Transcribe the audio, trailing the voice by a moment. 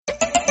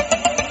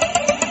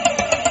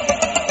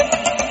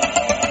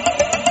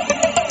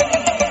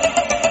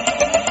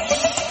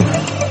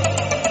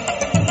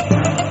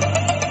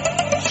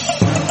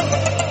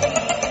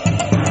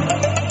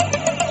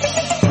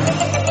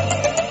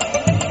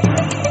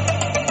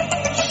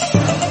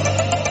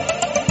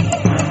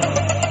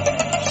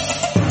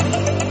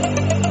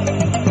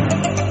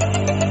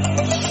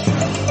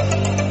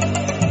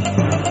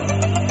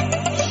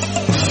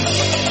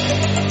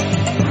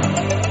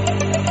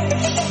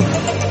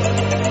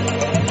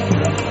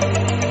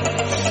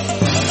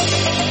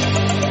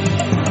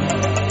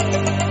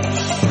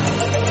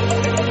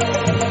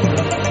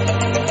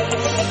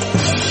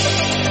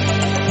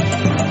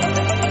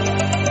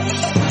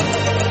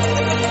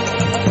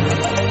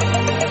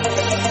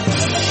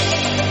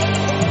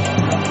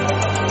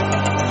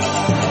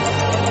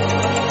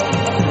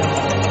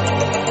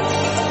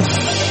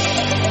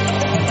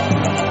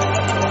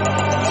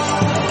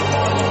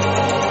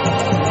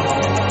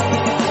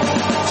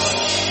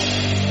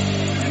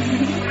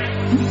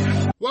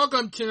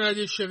Welcome to another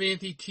edition of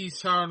Anthony T's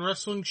Tower and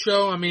Wrestling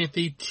Show. I'm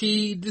Anthony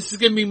T. This is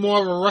going to be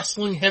more of a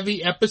wrestling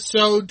heavy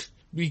episode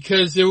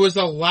because there was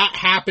a lot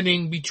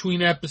happening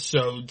between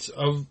episodes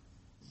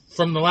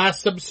from the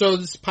last episode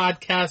of this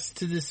podcast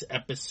to this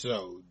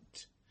episode.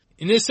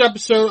 In this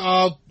episode,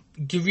 I'll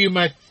give you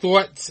my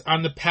thoughts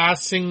on the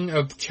passing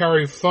of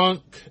Terry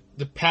Funk,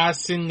 the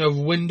passing of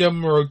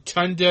Windham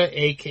Rotunda,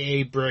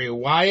 aka Bray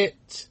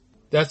Wyatt.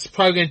 That's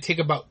probably going to take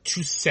about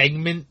 2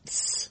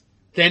 segments.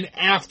 Then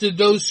after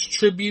those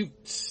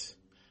tributes,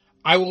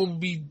 I will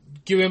be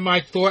giving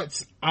my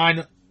thoughts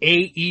on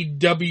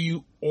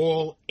AEW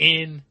All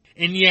In.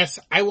 And yes,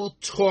 I will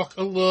talk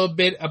a little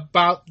bit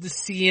about the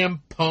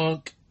CM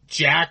Punk,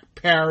 Jack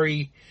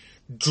Perry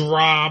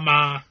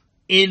drama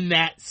in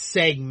that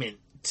segment.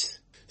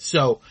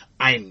 So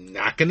I'm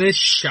not going to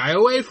shy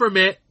away from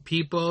it,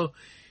 people,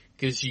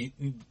 because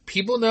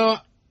people know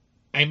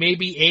I may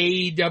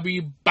be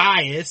AEW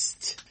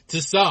biased to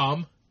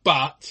some,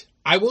 but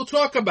I will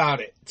talk about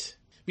it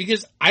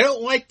because I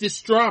don't like this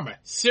drama.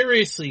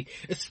 Seriously,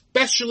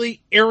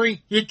 especially airing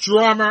your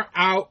drama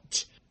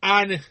out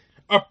on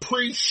a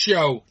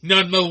pre-show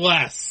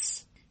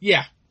nonetheless.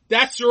 Yeah,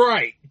 that's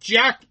right.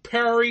 Jack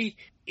Perry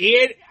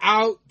aired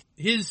out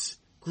his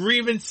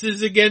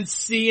grievances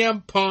against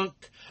CM Punk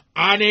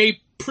on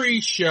a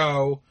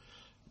pre-show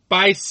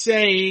by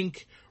saying,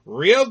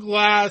 "Real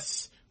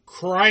glass,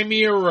 cry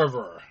me a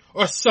river,"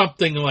 or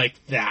something like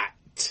that.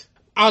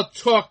 I'll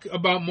talk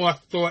about more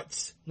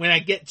thoughts when I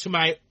get to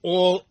my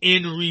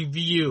all-in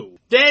review.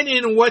 Then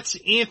in What's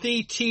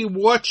Anthony T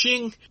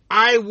Watching,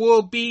 I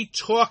will be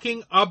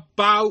talking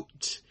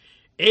about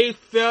a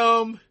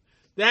film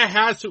that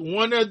has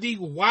one of the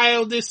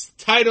wildest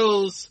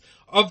titles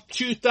of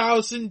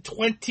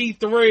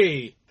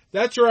 2023.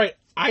 That's right,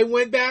 I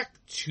went back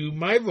to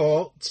my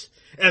vault,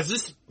 as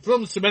this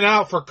film's been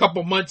out for a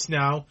couple months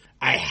now.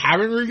 I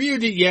haven't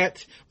reviewed it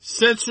yet,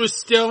 since we're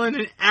still in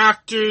an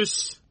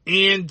actors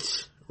and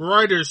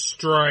writer's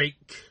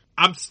strike.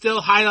 I'm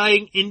still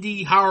highlighting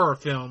indie horror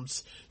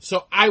films,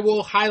 so I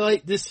will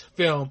highlight this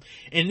film,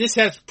 and this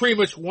has pretty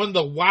much one of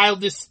the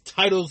wildest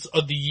titles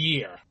of the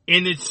year.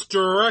 And it's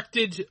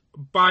directed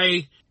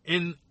by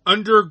an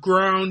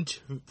underground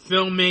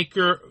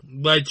filmmaker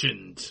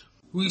legend.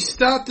 We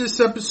start this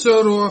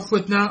episode off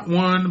with not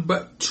one,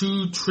 but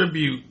 2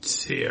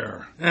 tributes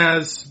here.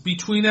 As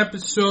between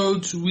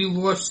episodes, we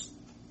lost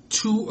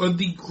 2 of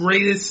the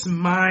greatest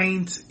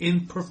minds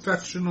in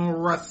professional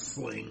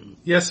wrestling.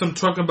 Yes, I'm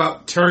talking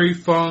about Terry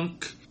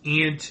Funk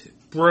and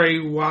Bray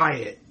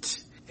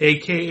Wyatt,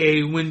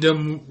 aka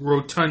Windham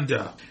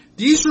Rotunda.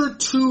 These are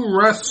 2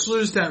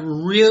 wrestlers that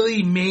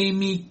really made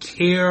me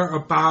care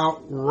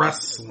about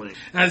wrestling.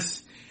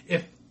 As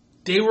if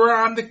they were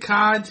on the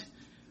card,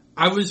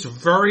 I was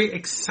very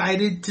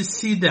excited to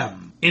see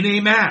them in a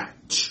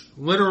match,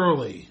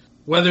 literally.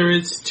 Whether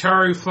it's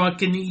Terry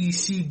Funk in the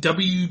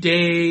ECW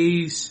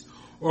days,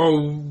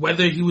 or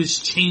whether he was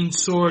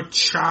Chainsaw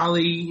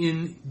Charlie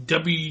in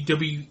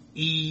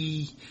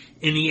WWE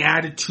in the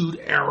Attitude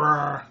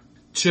Era,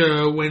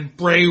 to when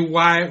Bray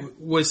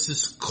Wyatt was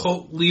this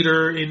cult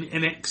leader in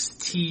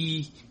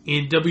NXT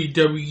and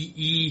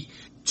WWE,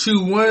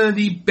 to one of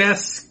the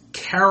best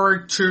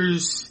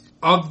characters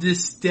of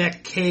this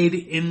decade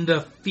in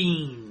The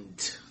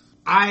Fiend.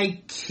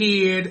 I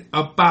cared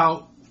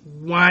about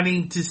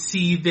wanting to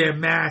see their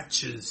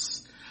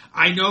matches.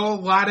 I know a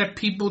lot of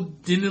people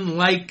didn't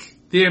like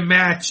their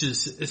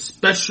matches,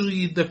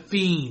 especially The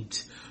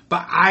Fiend,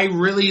 but I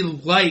really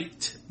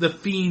liked The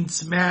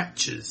Fiend's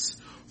matches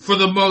for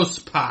the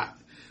most part.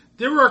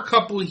 There were a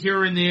couple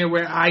here and there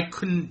where I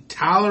couldn't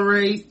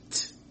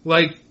tolerate,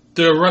 like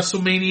the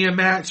WrestleMania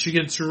match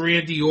against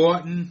Randy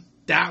Orton.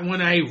 That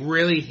one I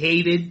really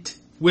hated,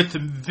 with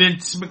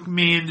Vince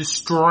McMahon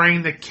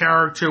destroying the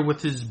character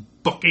with his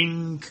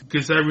booking,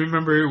 because I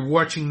remember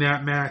watching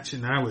that match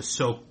and I was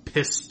so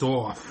pissed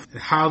off at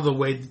how the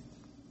way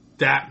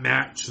that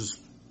match was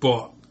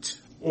booked.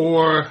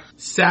 Or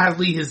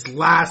sadly his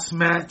last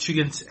match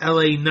against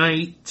LA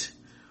Knight,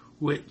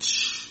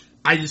 which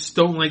I just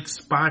don't like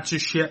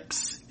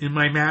sponsorships in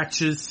my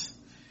matches,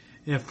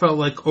 and it felt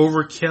like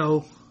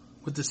overkill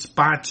with the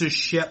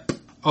sponsorship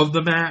of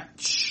the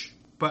match.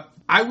 But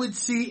I would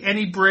see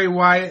any Bray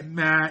Wyatt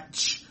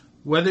match,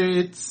 whether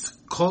it's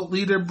cult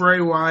leader Bray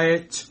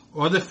Wyatt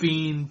or The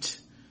Fiend,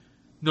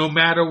 no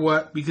matter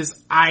what, because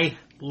I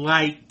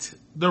liked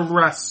the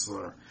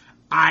wrestler.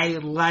 I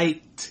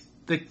liked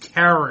the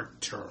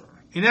character.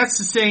 And that's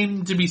the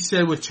same to be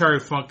said with Terry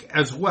Funk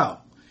as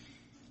well.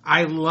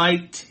 I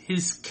liked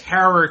his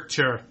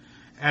character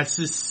as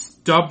this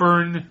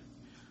stubborn,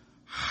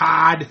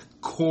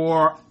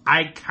 hardcore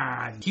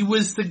icon. He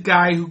was the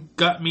guy who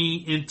got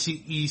me into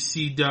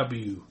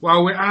ECW.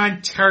 While we're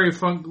on Terry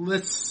Funk,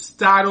 let's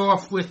start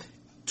off with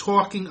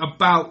talking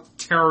about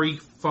Terry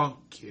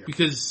Funk here.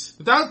 Because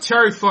without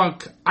Terry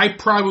Funk, I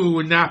probably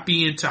would not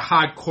be into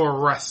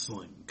hardcore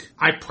wrestling.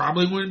 I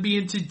probably wouldn't be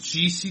into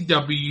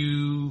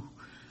GCW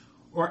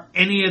or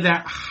any of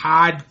that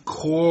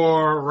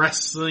hardcore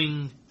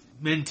wrestling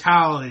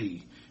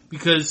mentality.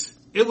 Because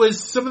It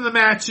was some of the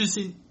matches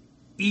in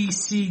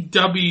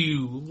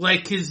ECW,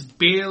 like his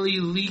barely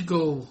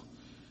legal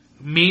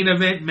main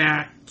event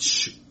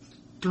match,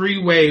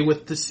 3-way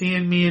with the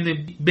Sandman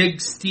and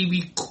Big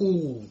Stevie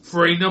Cool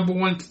for a number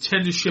 1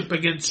 contendership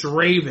against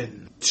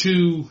Raven,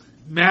 to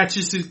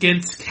matches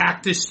against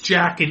Cactus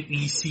Jack in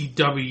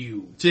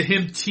ECW, to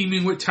him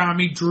teaming with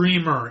Tommy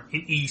Dreamer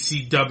in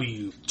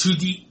ECW, to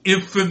the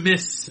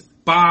infamous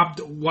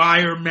barbed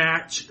wire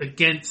match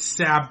against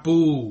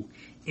Sabu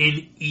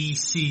in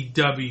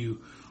ECW,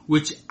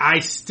 which I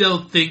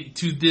still think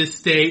to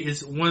this day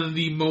is one of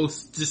the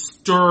most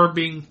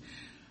disturbing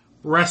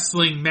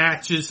wrestling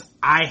matches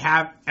I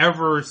have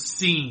ever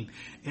seen.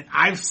 And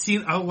I've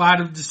seen a lot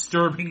of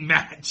disturbing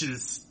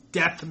matches,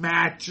 death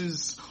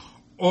matches,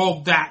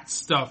 all that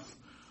stuff.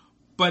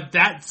 But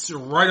that's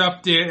right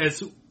up there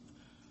as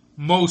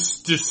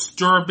most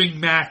disturbing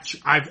match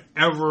I've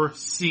ever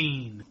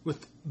seen.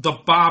 With the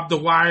barbed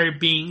wire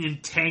being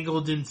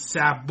entangled in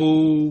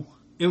Sabu.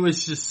 It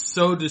was just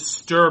so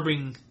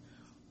disturbing.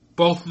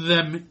 Both of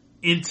them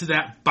into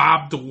that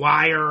barbed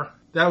wire.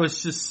 That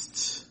was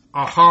just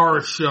a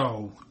horror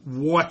show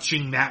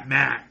watching that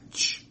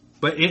match.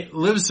 But it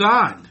lives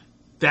on.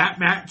 That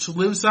match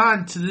lives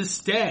on to this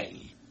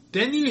day.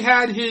 Then you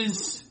had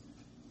his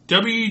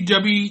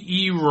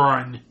WWE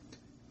run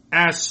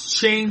as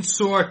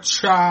Chainsaw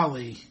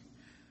Charlie.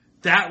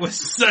 That was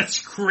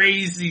such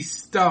crazy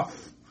stuff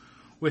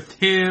with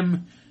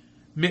him,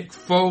 Mick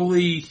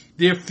Foley,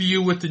 their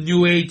feud with the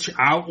New Age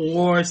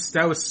Outlaws.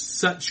 That was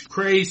such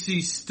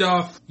crazy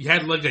stuff. You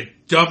had like a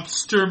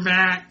dumpster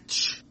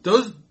match.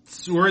 Those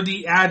were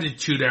the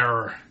Attitude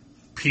Era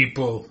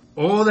people.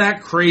 All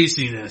that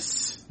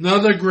craziness.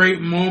 Another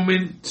great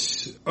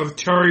moment of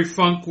Terry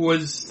Funk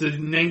was the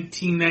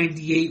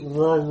 1998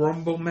 Royal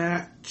Rumble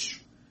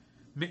match.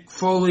 Mick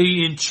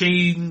Foley and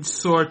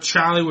Chainsaw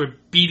Charlie were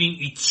beating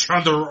each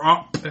other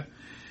up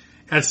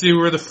as they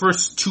were the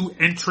first 2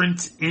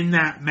 entrants in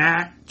that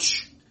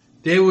match.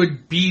 They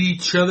would beat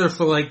each other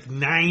for like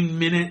 9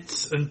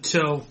 minutes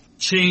until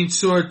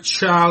Chainsaw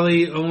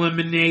Charlie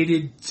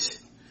eliminated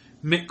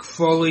Mick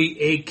Foley,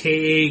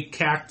 aka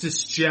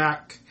Cactus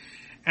Jack,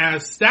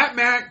 as that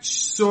match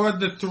saw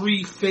the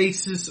 3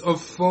 faces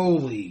of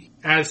Foley,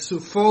 as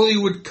Foley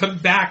would come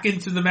back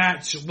into the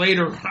match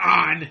later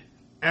on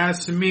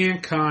as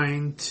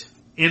Mankind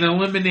and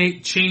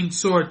eliminate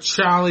Chainsaw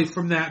Charlie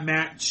from that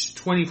match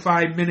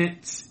 25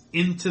 minutes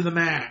into the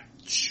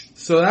match.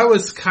 So that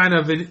was kind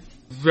of a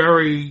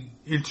very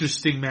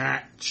interesting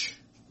match.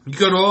 You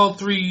got all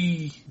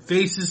 3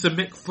 faces of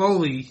Mick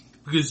Foley,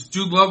 because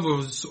Dude Love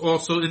was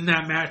also in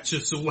that match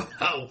as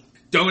well.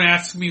 Don't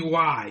ask me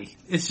why.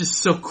 It's just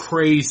so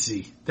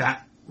crazy,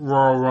 that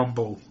Royal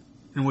Rumble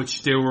in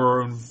which they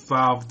were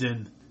involved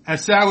in.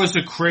 As that was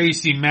a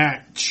crazy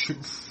match,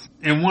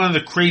 and one of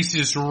the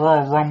craziest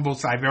Royal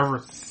Rumbles I've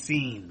ever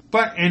seen.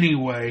 But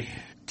anyway,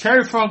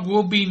 Terry Funk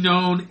will be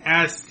known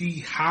as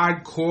the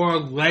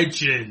Hardcore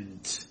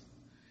Legend.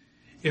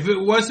 If it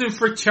wasn't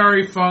for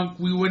Terry Funk,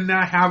 we would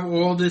not have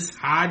all this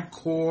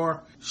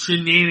hardcore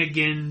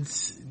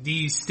shenanigans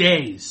these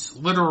days,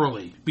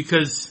 literally.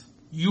 Because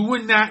you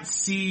would not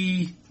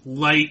see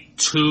light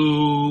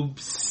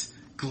tubes,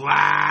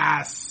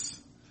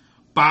 glass,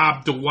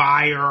 barbed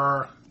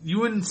wire.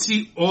 You wouldn't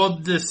see all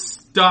this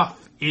stuff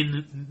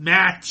in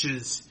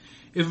matches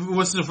if it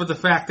wasn't for the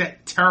fact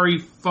that Terry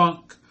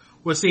Funk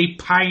was a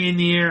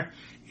pioneer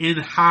in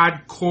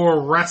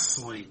hardcore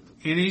wrestling.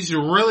 And he's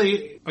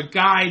really a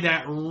guy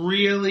that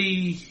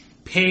really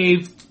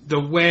paved the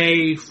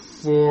way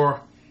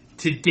for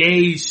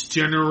today's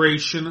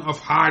generation of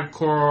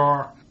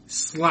hardcore /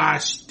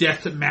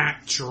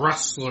 deathmatch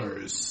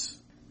wrestlers.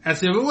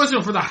 As if it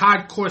wasn't for the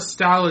hardcore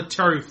style of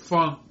Terry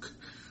Funk,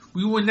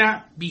 we would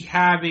not be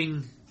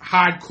having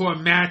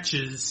hardcore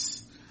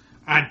matches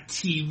on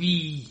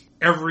TV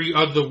every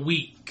other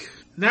week.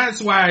 And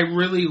that's why I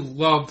really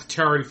love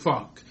Terry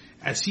Funk,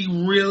 as he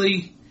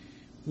really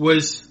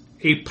was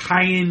a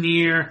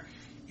pioneer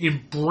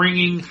in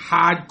bringing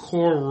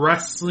hardcore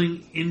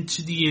wrestling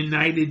into the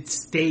United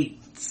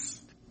States.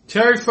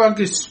 Terry Funk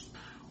is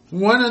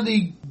one of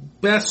the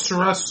best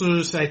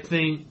wrestlers, I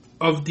think,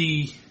 of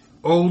the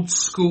old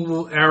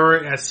school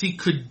era, as he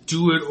could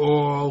do it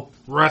all,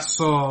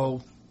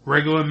 wrestle,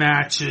 regular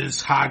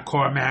matches,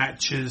 hardcore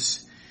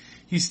matches.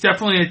 He's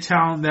definitely a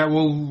talent that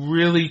will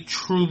really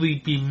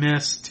truly be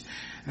missed,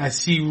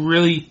 as he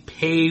really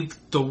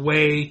paved the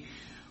way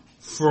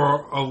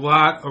for a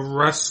lot of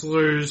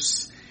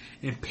wrestlers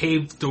and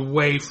paved the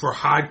way for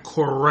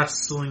hardcore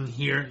wrestling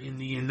here in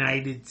the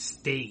United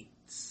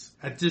States.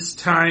 At this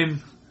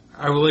time,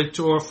 I would like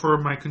to offer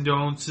my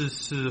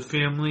condolences to the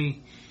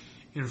family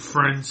and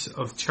friends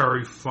of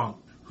Terry Funk,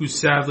 who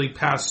sadly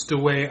passed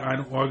away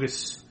on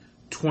August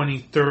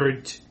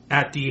 23rd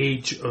at the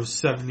age of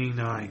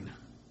 79.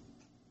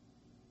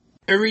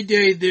 Every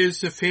day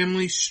there's a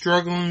family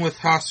struggling with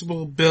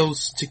hospital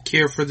bills to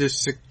care for their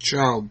sick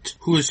child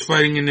who is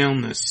fighting an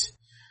illness.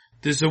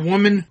 There's a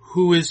woman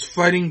who is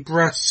fighting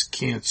breast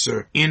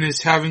cancer and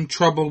is having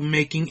trouble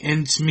making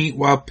ends meet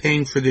while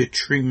paying for their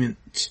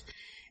treatment.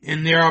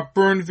 and there are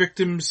burn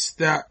victims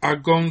that are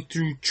going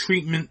through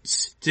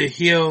treatments to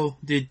heal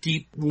their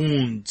deep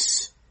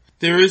wounds.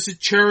 There is a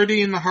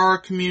charity in the horror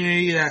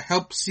community that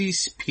helps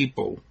these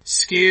people.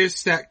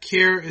 Scares That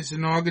Care is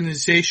an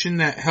organization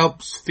that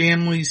helps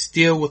families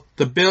deal with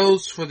the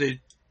bills for their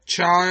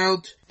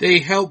child. They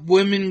help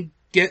women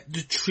get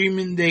the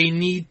treatment they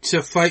need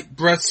to fight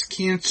breast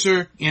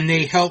cancer, and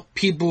they help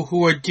people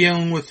who are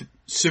dealing with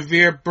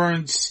severe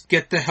burns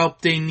get the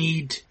help they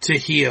need to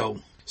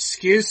heal.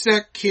 Scares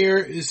That Care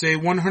is a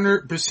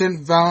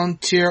 100%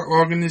 volunteer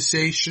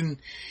organization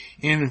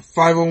and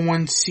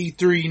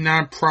 501c3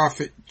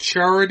 nonprofit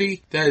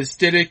charity that is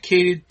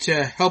dedicated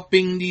to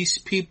helping these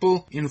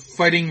people in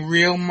fighting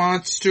real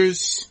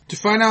monsters. To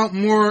find out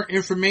more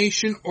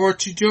information or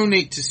to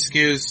donate to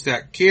Scares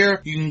That Care,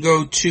 you can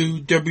go to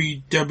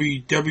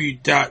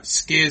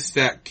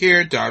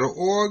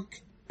www.scaresthatcare.org.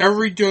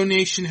 Every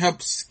donation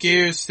helps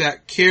Scares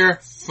That Care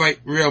fight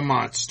real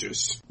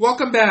monsters.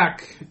 Welcome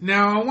back.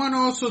 Now, I want to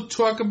also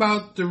talk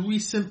about the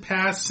recent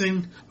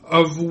passing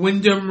of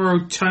Windham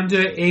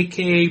Rotunda,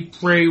 aka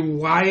Bray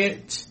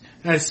Wyatt,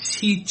 as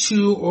he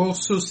too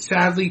also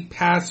sadly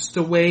passed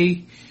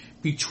away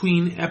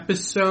between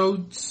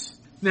episodes.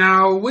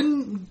 Now,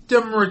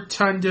 Windham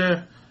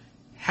Rotunda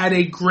had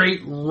a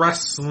great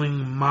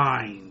wrestling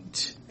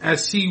mind,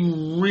 as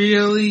he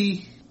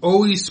really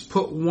always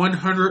put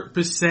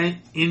 100%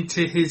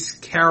 into his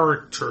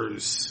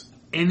characters.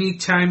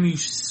 Anytime you've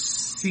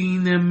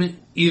seen him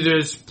either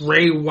as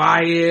Bray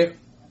Wyatt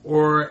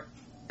or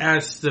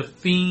as The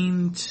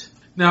Fiend.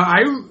 Now,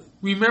 I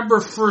remember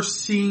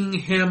first seeing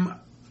him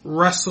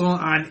wrestle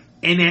on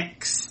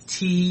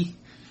NXT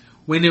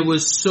when it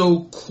was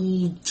so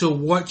cool to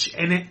watch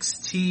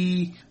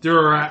NXT. They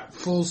were at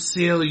Full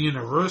Sail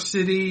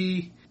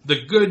University,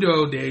 the good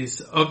old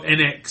days of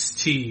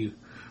NXT,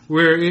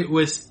 where it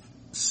was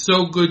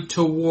so good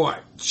to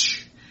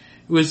watch.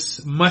 It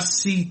was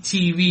must-see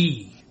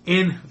TV.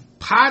 And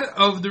part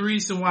of the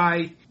reason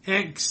why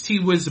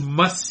NXT was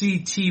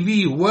must-see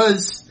TV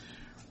was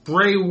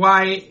Bray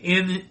Wyatt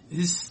and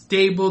his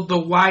stable, the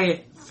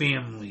Wyatt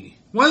family.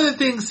 One of the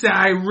things that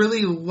I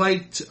really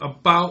liked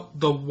about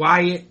the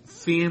Wyatt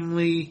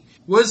family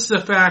was the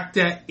fact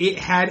that it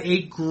had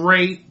a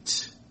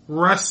great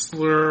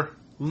wrestler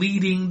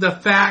leading the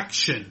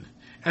faction,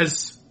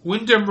 as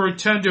Windham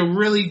Rotunda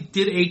really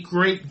did a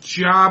great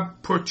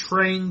job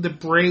portraying the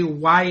Bray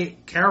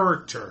Wyatt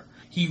character.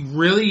 He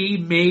really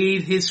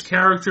made his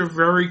character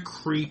very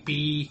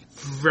creepy,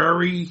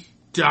 very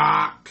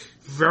dark,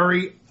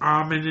 very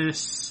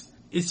ominous.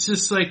 It's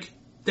just like,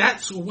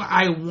 that's what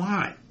I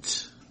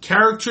want.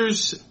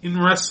 Characters in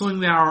wrestling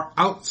that are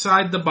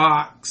outside the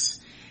box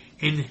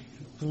and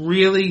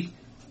really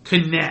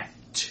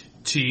connect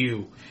to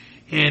you.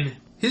 And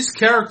his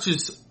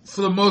characters,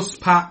 for the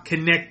most part,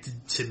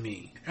 connected to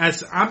me,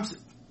 as I'm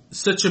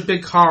such a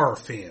big horror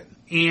fan.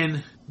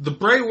 And the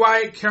Bray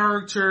Wyatt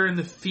character and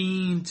The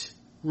Fiend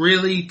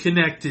really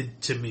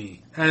connected to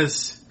me,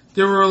 as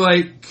there were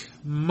like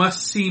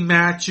must-see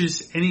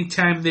matches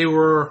anytime they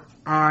were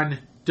on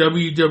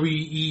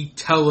WWE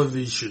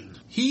television.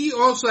 He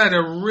also had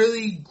a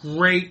really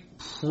great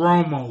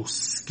promo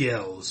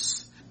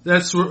skills.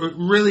 That's what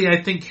really,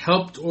 I think,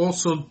 helped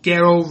also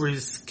get over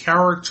his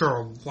character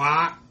a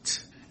lot.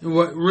 And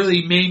what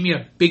really made me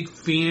a big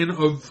fan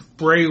of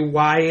Bray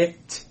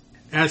Wyatt,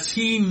 as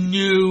he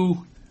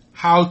knew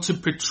how to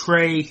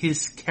portray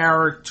his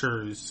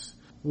characters.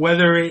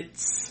 Whether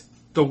it's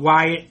the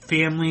Wyatt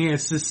family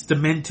as this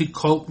demented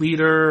cult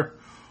leader,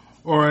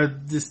 or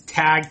this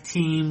tag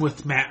team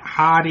with Matt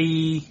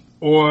Hardy,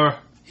 or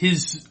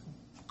his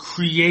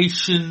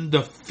creation,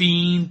 The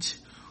Fiend,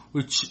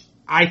 which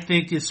I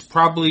think is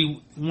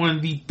probably one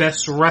of the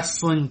best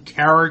wrestling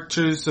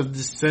characters of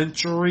the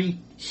century.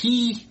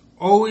 He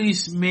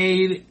always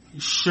made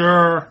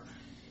sure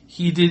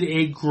he did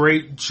a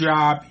great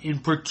job in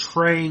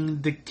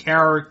portraying the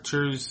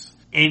characters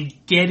and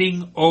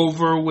getting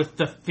over with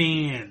the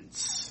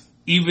fans,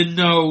 even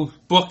though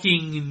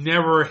booking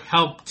never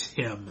helped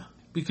him.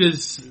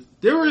 Because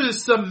there were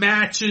some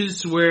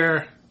matches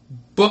where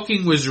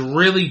booking was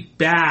really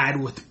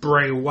bad with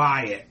Bray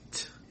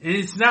Wyatt. And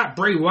it's not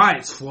Bray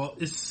Wyatt's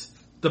fault, it's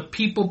the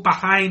people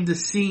behind the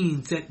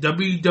scenes at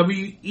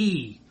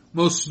WWE.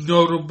 Most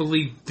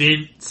notably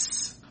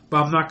Vince.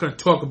 But I'm not going to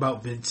talk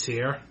about Vince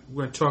here.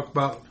 We're going to talk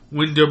about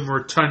Windham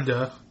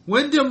Rotunda.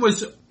 Windham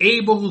was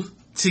able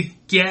to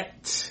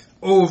get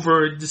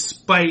over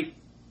despite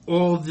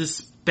all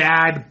this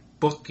bad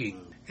booking.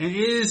 And it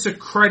is a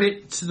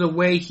credit to the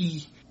way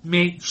he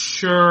makes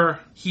sure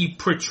he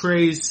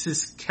portrays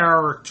his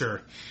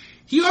character.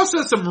 He also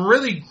has some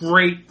really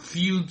great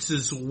feuds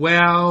as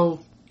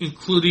well,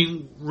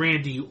 including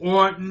Randy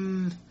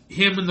Orton,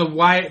 him and the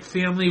Wyatt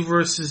family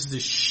versus The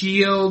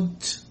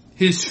Shield.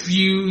 His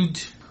feud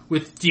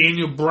with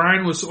Daniel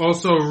Bryan was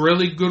also a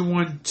really good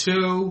one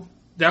too.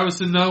 That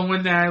was another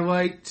one that I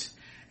liked.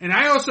 And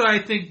I also, I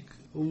think,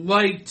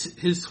 liked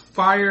his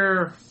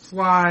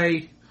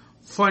Firefly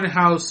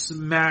Funhouse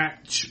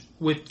match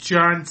with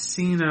John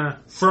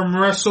Cena from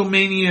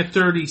WrestleMania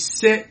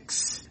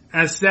 36.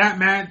 as that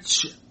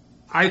match,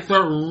 I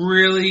thought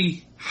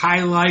really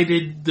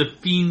highlighted The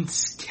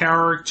Fiend's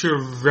character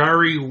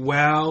very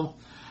well.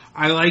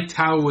 I liked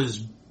how it was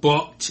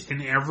booked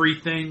and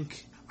everything.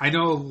 I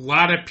know a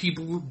lot of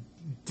people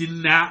did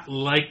not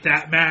like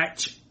that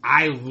match.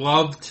 I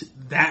loved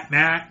that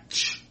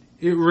match.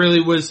 It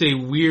really was a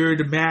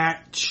weird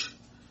match,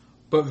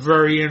 but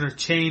very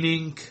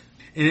entertaining.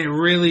 And it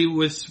really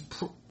was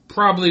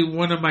probably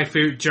one of my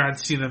favorite John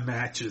Cena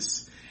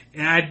matches.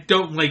 And I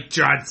don't like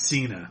John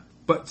Cena.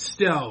 But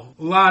still,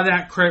 a lot of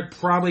that credit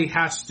probably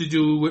has to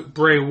do with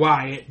Bray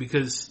Wyatt,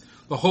 because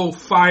the whole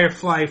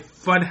Firefly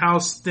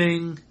Funhouse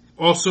thing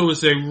also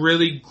was a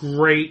really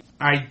great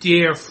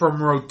idea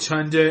from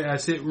Rotunda,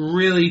 as it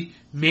really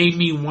made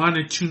me want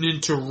to tune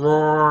into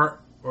Raw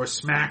or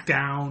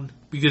SmackDown,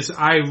 because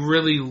I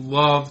really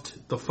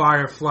loved the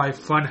Firefly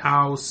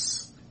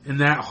Funhouse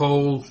and that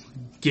whole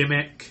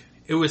gimmick.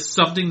 It was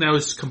something that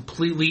was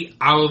completely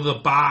out of the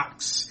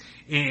box,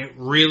 and it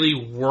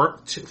really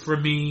worked for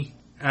me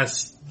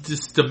as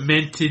this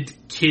demented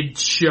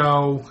kids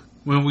show,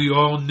 when we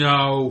all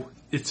know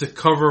it's a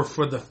cover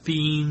for The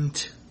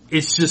Fiend.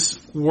 It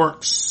just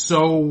worked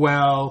so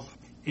well.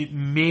 It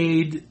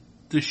made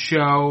the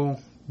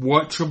show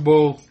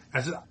watchable.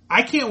 As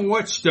I can't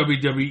watch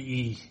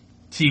WWE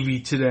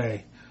TV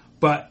today,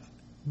 but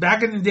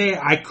back in the day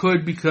I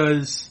could,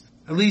 because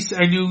at least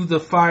I knew the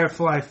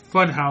Firefly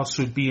Funhouse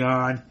would be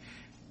on,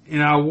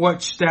 and I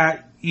watched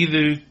that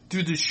either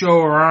through the show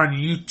or on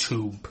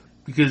YouTube,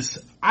 because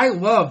I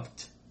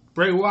loved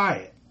Bray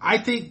Wyatt. I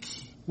think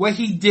what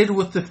he did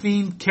with the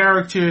Fiend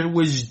character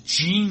was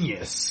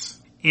genius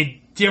and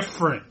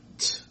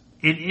different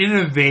and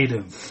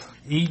innovative.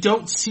 And you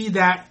don't see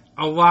that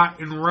a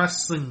lot in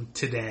wrestling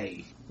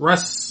today.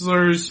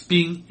 Wrestlers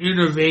being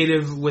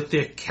innovative with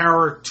their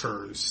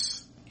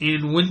characters.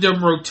 And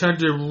Windham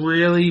Rotunda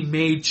really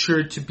made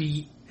sure to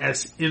be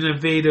as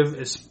innovative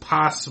as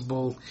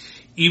possible,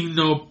 even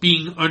though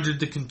being under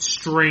the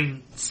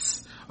constraints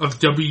of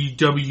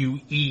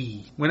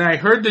WWE. When I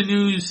heard the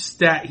news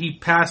that he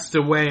passed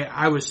away,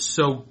 I was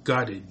so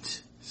gutted.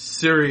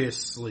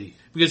 Seriously.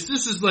 Because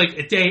this is like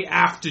a day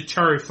after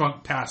Terry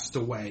Funk passed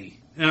away.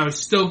 And I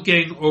was still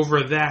getting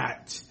over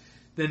that.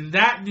 Then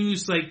that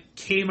news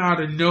came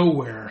out of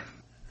nowhere.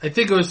 I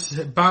think I was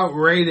about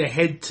ready to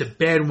head to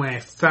bed when I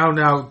found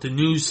out the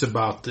news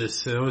about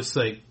this. And I was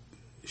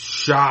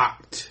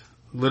shocked.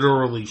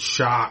 Literally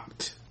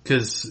shocked.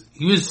 Because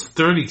he was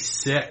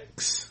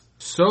 36.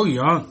 So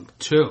young,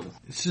 too.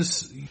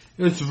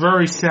 It's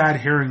very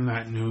sad hearing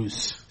that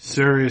news.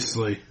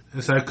 Seriously.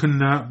 As I could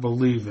not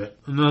believe it.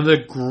 Another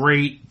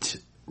great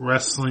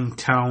wrestling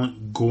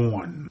talent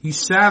gone. He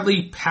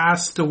sadly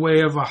passed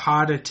away of a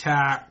heart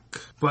attack,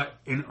 but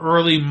in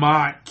early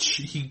March,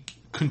 he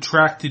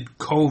contracted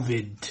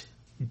COVID.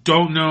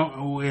 Don't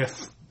know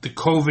if the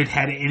COVID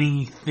had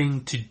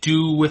anything to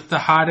do with the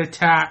heart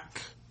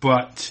attack,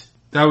 but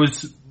that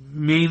was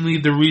mainly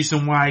the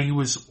reason why he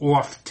was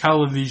off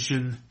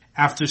television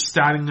after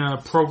starting a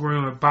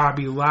program with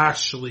Bobby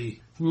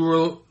Lashley. A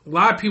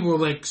lot of people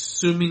were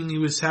assuming he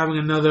was having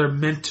another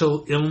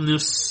mental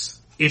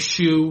illness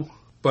issue,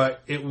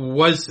 but it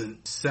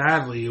wasn't.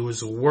 Sadly, it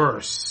was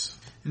worse.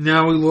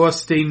 Now we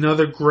lost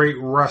another great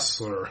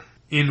wrestler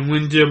in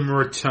Windham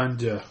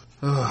Rotunda.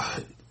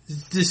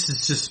 This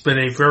has just been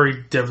a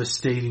very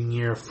devastating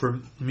year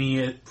for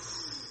me.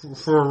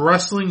 For a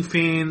wrestling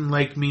fan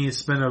like me,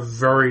 it's been a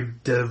very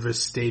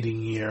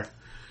devastating year.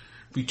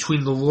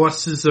 Between the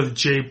losses of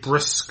Jay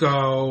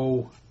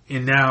Briscoe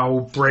and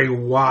now Bray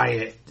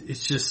Wyatt,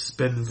 it's just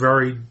been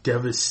very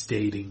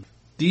devastating.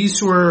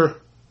 These were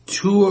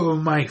two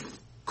of my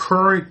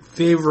current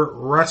favorite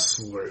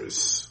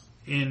wrestlers.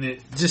 And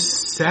it's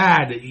just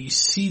sad that you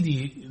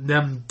see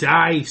them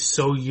die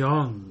so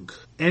young.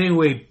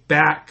 Anyway,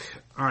 back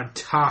on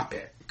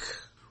topic.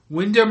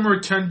 Windham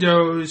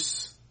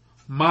Rotunda's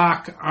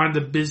mark on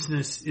the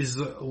business is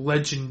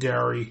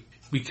legendary,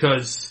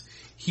 because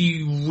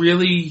he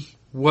really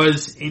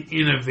was an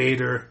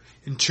innovator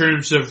in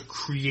terms of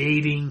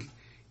creating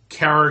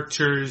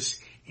characters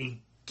and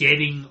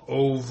getting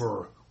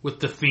over with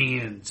the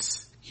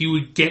fans. He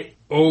would get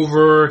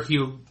over, he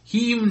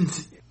even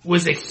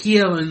was a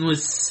heel and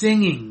was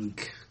singing,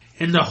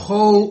 and the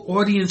whole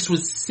audience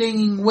was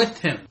singing with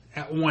him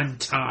at one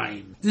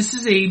time. This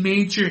is a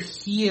major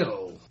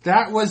heel.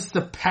 That was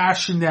the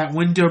passion that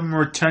Windham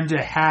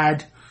Rotunda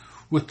had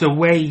with the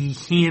way he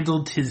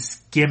handled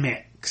his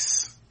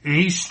gimmicks. And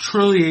he's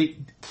truly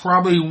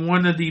probably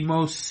one of the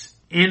most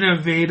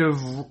innovative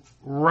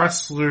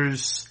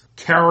wrestlers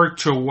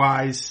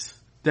character-wise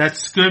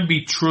that's going to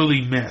be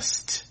truly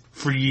missed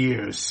for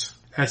years,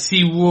 as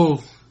he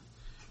will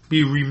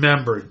be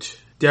remembered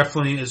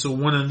definitely as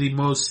one of the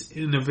most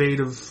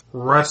innovative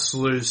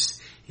wrestlers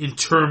in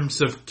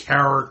terms of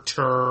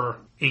character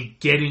and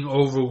getting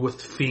over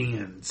with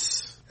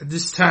fans. At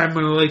this time,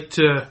 I'd like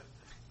to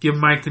give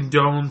my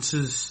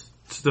condolences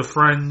to the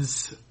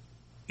friends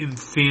and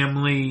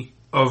family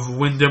of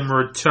Windham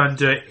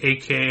Rotunda,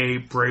 aka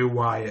Bray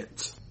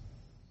Wyatt.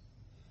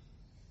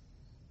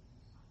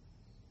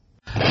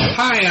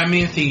 Hi, I'm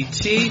Anthony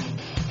T.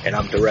 And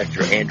I'm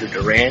Director Andrew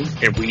Duran,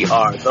 and we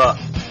are the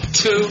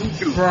Two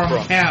from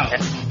Hell.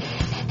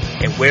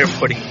 And we're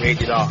putting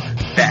Rated R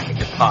back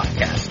into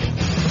podcasting.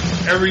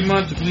 Every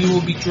month we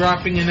will be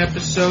dropping an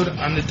episode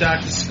on the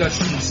Dark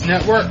Discussions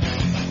Network.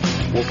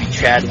 We'll be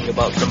chatting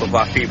about some of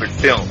our favorite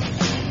films,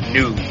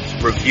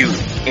 news,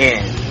 reviews,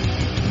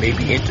 and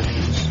maybe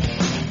interviews.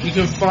 You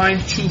can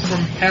find Two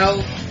from Hell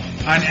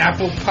on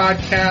Apple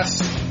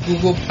Podcasts,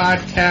 Google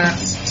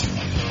Podcasts,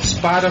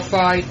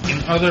 Spotify,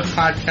 and other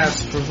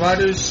podcast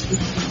providers.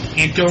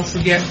 And don't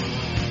forget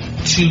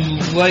to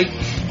like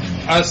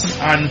us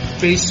on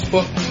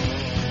Facebook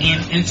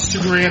and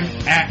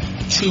Instagram at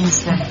Two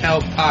from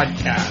Hell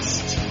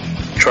Podcast.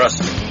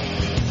 Trust me,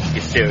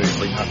 you're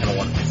seriously not going to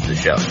want to miss the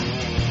show.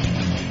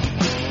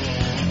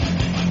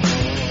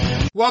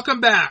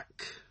 Welcome back.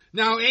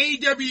 Now,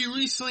 AEW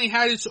recently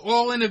had its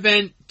All In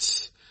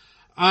event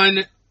on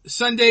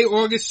Sunday,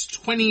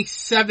 August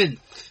 27th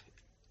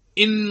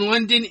in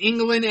London,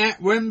 England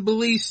at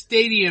Wembley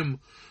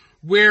Stadium,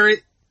 where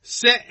it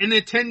set an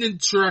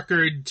attendance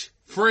record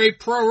for a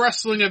pro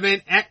wrestling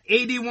event at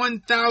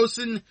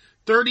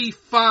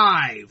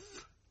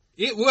 81,035.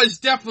 It was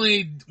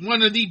definitely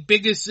one of the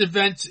biggest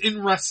events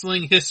in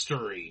wrestling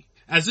history,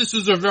 as this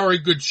was a very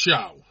good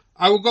show.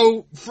 I will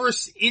go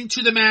first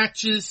into the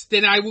matches,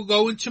 then I will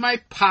go into my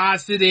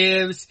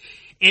positives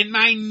and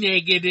my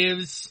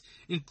negatives,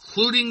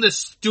 including the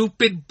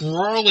stupid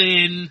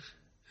brawl-in,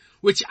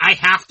 which I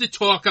have to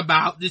talk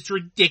about. It's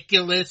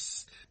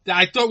ridiculous.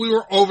 I thought we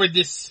were over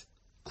this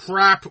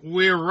crap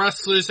where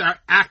wrestlers are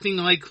acting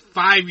like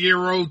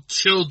 5-year-old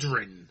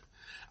children.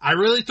 I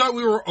really thought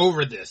we were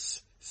over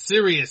this.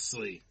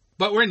 Seriously.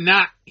 But we're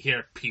not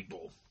here,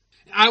 people.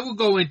 I will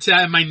go into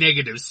my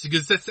negatives,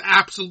 because that's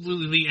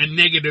absolutely a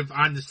negative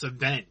on this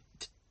event.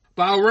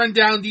 But I'll run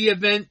down the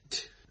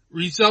event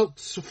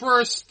results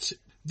first.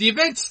 The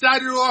event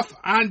started off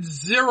on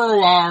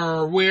 0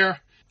 Hour,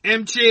 where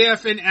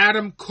MJF and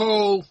Adam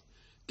Cole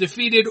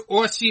defeated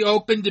Aussie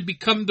Open to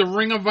become the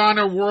Ring of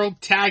Honor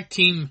World Tag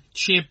Team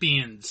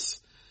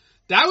Champions.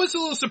 That was a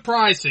little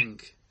surprising.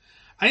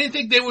 I didn't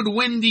think they would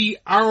win the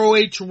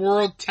ROH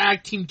World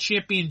Tag Team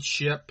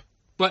Championship,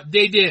 but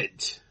they did.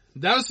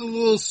 That was a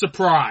little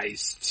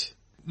surprised.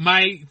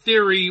 My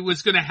theory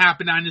was going to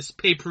happen on this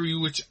pay-per-view,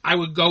 which I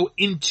would go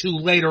into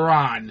later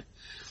on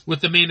with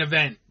the main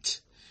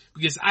event.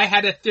 Because I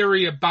had a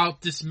theory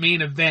about this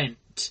main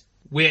event,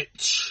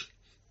 which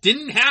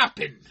didn't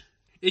happen.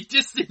 It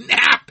just didn't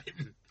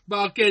happen. But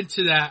I'll get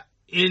into that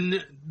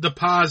in the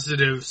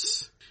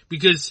positives.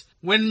 Because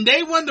when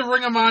they won the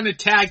Ring of Honor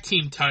tag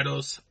team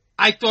titles,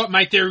 I thought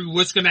my theory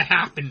was going to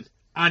happen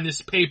on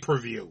this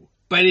pay-per-view.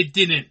 But it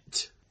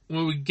didn't.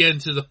 When we get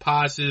into the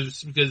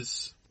positives,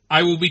 because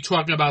I will be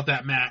talking about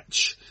that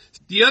match.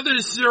 The other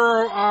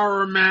 0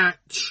 Hour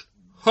match,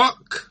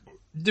 Hook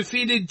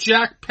defeated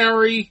Jack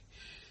Perry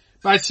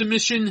by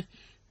submission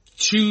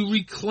to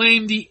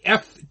reclaim the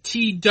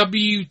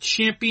FTW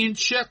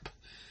Championship.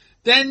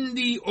 Then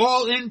the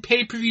All In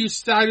pay-per-view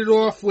started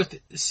off with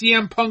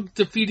CM Punk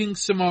defeating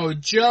Samoa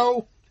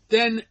Joe.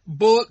 Then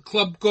Bullet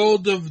Club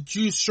Gold of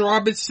Juice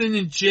Robinson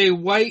and Jay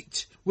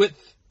White with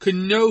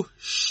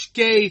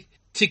Konosuke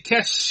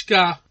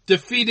Takeshita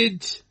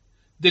defeated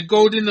the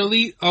Golden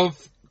Elite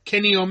of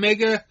Kenny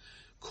Omega,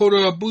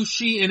 Kota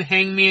Ibushi, and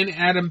Hangman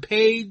Adam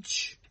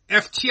Page.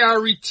 FTR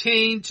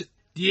retained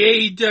the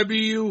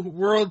AEW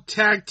World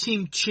Tag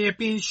Team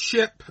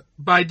Championship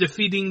by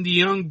defeating the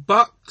Young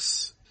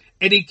Bucks.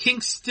 Eddie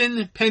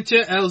Kingston,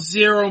 Penta El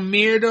Zero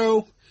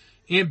Miedo,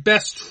 and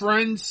Best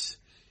Friends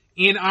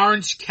and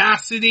Orange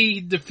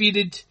Cassidy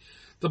defeated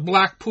the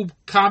Blackpool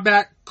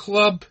Combat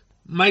Club,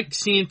 Mike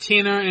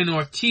Santana and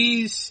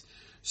Ortiz.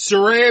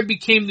 Saraya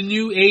became the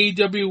new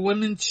AEW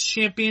Women's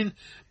Champion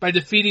by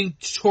defeating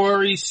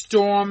Tori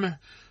Storm,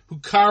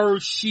 Hikaru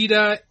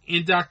Shida,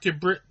 and Dr.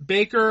 Britt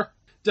Baker.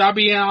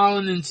 Darby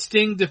Allin and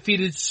Sting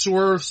defeated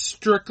Swerve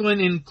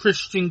Strickland and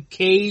Christian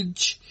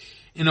Cage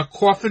in a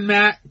coffin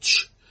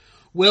match.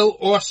 Will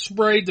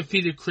Ospreay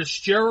defeated Chris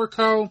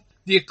Jericho.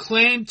 The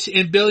Acclaimed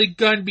and Billy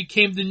Gunn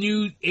became the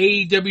new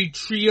AEW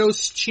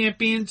Trios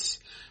Champions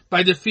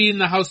by defeating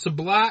the House of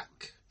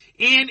Black.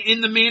 And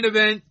in the main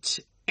event,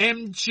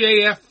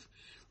 MJF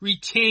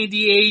retained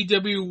the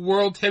AEW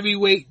World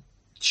Heavyweight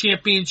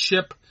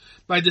Championship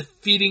by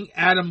defeating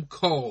Adam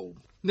Cole.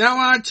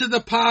 Now on to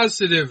the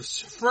positives.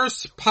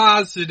 First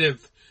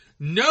positive,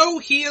 no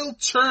heel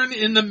turn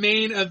in the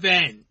main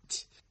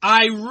event.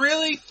 I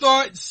really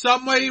thought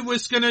somebody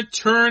was going to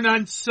turn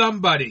on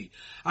somebody.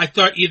 I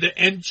thought either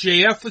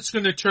MJF was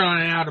going to turn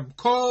on Adam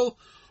Cole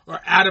or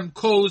Adam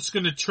Cole was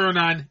going to turn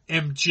on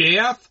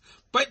MJF,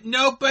 but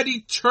nobody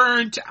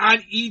turned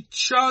on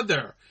each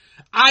other.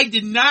 I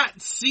did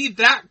not see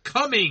that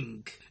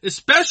coming,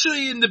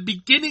 especially in the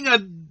beginning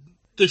of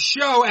the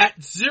show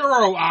at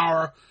 0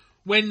 Hour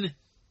when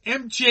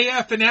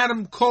MJF and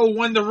Adam Cole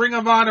won the Ring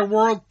of Honor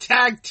World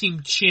Tag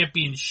Team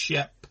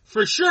Championship.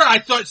 For sure, I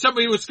thought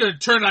somebody was going to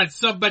turn on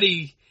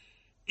somebody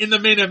in the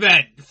main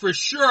event, for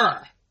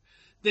sure.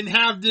 Then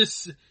have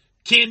this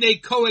can they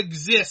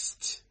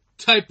coexist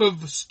type of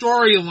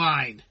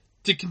storyline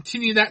to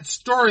continue that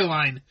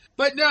storyline.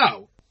 But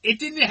no, it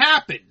didn't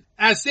happen,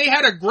 as they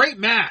had a great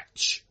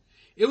match.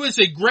 It was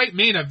a great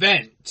main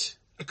event.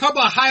 A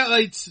couple of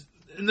highlights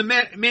in the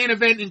main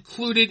event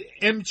included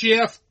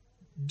MJF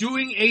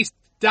doing a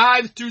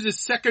dive through the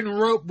second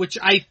rope, which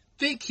I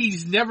think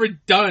he's never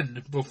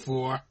done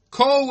before.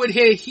 Cole would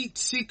hit a heat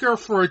seeker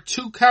for a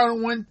 2 count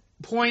at one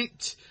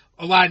point,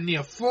 a lot of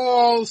near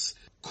falls.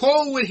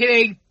 Cole would hit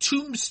a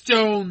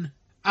tombstone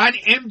on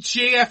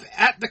MJF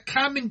at the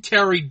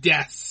commentary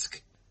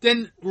desk,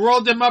 then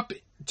rolled him up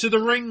to the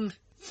ring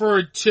for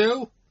a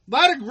 2. A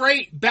lot of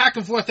great back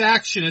and forth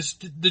action as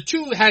the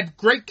two had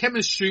great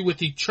chemistry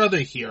with each other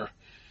here.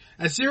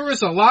 As there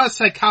was a lot of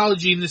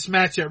psychology in this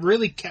match that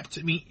really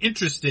kept me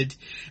interested,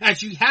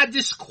 as you had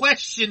this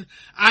question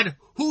on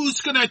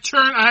who's gonna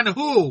turn on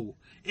who.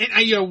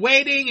 And you're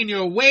waiting,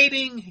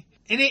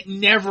 and it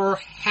never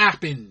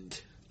happened.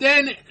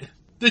 Then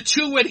the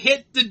two would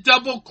hit the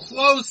double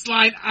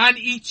clothesline on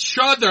each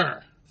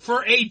other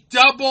for a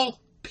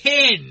double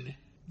pin.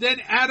 Then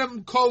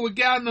Adam Cole would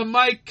get on the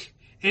mic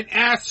and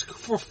ask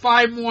for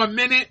 5 more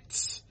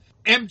minutes.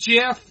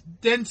 MJF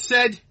then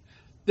said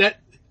that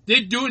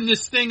they're doing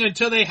this thing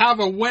until they have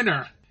a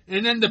winner.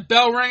 And then the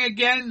bell rang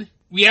again.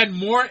 We had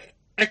more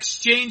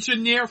exchange of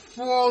near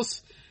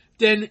falls.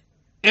 Then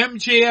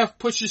MJF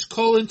pushes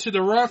Cole into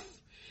the ref.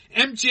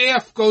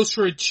 MJF goes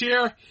for a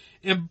chair,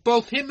 and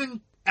both him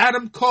and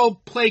Adam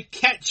Cole play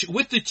catch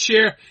with the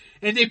chair,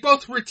 and they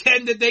both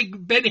pretend that they've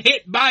been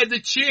hit by the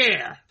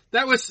chair.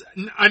 That was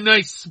a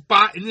nice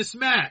spot in this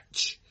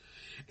match.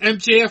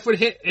 MJF would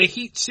hit a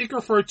heat seeker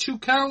for a 2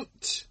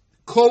 count.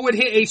 Cole would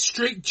hit a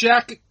straight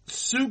jacket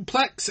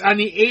suplex on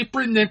the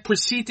apron, then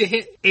proceed to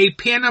hit a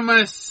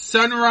Panama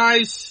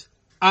Sunrise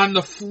on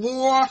the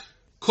floor.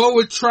 Cole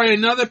would try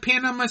another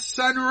Panama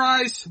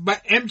Sunrise,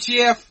 but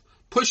MJF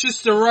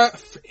pushes the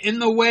ref in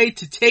the way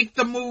to take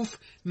the move,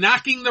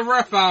 knocking the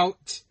ref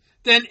out.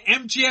 Then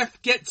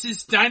MJF gets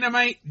his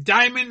dynamite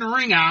diamond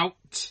ring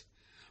out,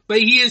 but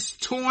he is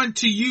torn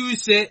to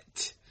use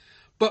it,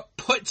 but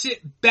puts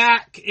it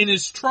back in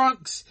his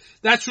trunks.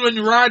 That's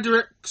when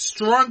Roderick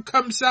Strong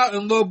comes out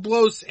and low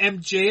blows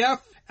MJF.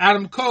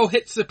 Adam Cole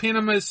hits the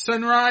Panama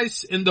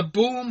Sunrise in the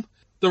boom.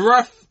 The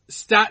ref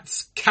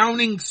starts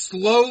counting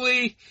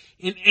slowly,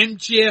 and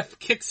MJF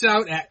kicks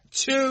out at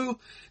 2.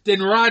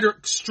 Then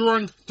Roderick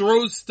Strong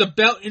throws the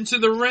belt into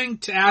the ring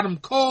to Adam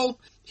Cole.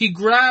 He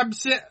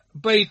grabs it,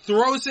 but he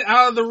throws it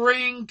out of the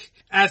ring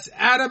as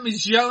Adam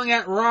is yelling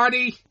at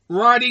Roddy.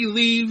 Roddy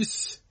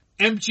leaves.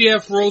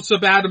 MJF rolls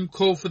up Adam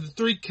Cole for the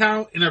 3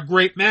 count in a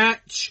great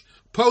match.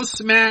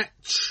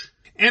 Post-match,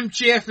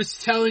 MJF is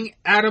telling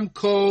Adam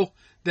Cole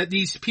that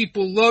these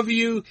people love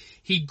you.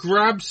 He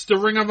grabs the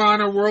Ring of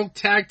Honor World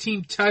Tag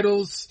Team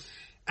titles.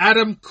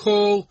 Adam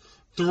Cole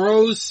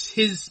throws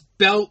his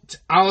belt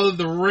out of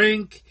the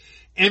ring.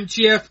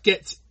 MJF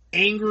gets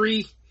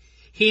angry,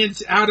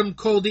 hands Adam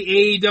Cole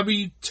the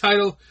AEW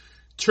title,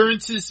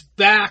 turns his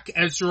back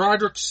as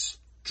Roderick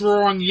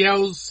Strong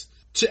yells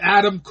to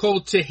Adam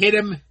Cole to hit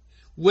him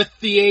with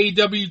the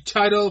AEW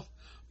title,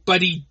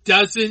 but he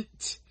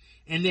doesn't,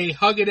 and they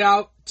hug it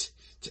out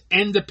to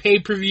end the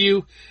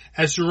pay-per-view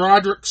as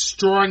Roderick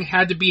Strong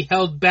had to be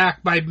held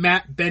back by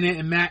Matt Bennett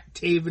and Matt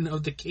Taven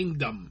of the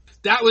Kingdom.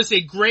 That was a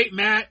great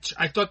match.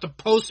 I thought the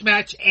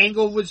post-match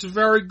angle was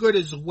very good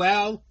as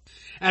well,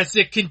 as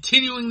they're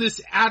continuing this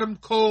Adam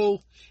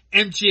Cole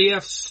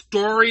MJF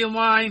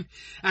storyline,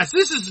 as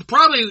this is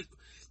probably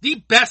the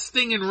best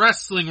thing in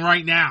wrestling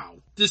right now.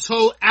 This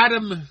whole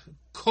Adam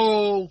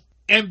Cole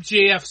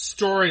MJF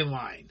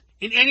storyline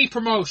in any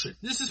promotion.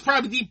 This is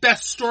probably the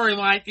best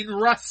storyline in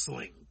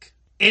wrestling.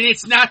 And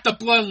it's not the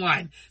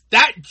bloodline.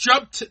 That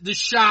jumped the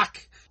shock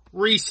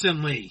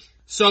recently.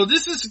 So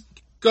this is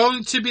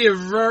going to be a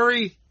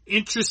very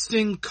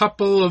interesting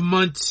couple of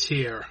months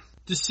here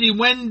to see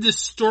when this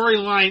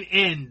storyline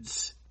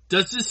ends.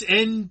 Does this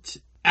end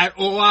at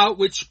All Out,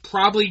 which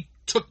probably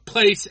took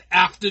place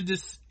after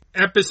this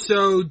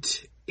episode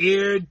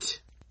aired?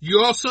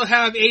 You also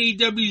have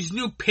AEW's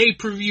new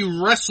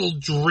pay-per-view Wrestle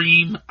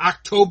Dream,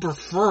 October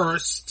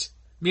 1st.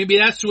 Maybe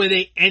that's where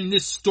they end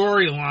this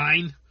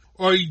storyline.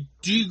 Or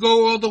do you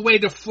go all the way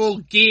to Full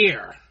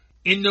Gear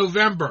in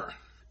November?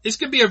 It's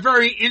going to be a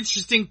very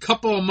interesting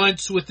couple of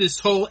months with this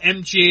whole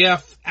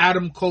MJF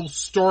Adam Cole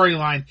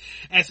storyline,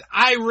 as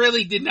I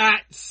really did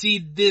not see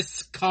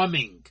this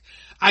coming.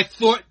 I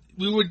thought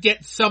we would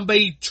get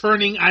somebody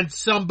turning on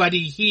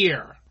somebody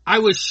here. I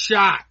was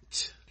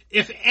shocked.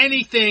 If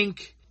anything,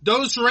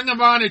 those Ring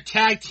of Honor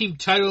tag team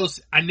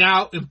titles are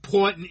now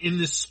important in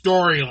the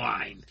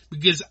storyline,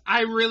 because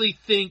I really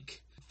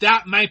think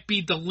that might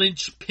be the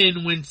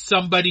linchpin when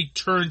somebody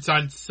turns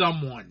on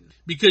someone.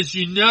 Because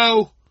you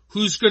know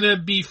who's going to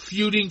be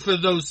feuding for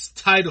those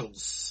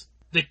titles.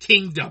 The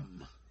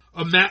Kingdom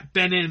of Matt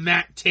Bennett and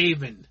Matt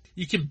Taven.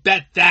 You can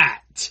bet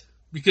that.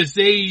 Because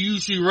they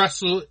usually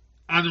wrestle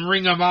on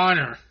Ring of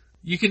Honor.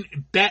 You can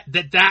bet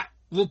that that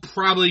will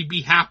probably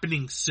be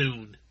happening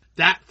soon.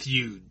 That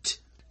feud.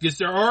 because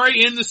they're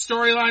already in the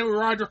storyline with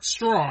Roderick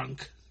Strong.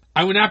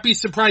 I would not be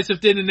surprised if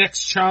they're the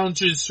next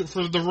challengers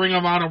for the Ring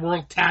of Honor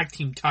World Tag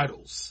Team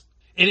titles.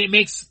 And it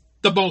makes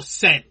the most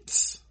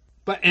sense.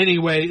 But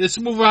anyway, let's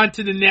move on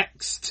to the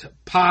next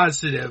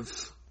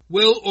positive.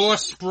 Will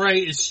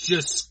Ospreay is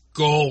just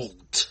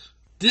gold.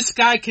 This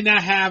guy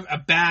cannot have a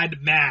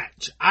bad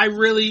match. I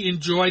really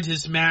enjoyed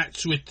his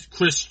match with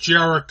Chris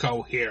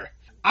Jericho here.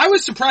 I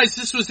was surprised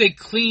this was a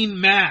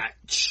clean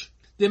match.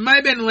 There might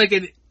have been like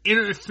an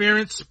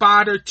interference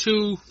spot or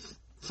two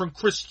from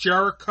Chris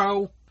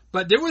Jericho,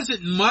 but there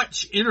wasn't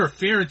much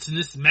interference in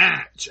this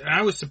match, and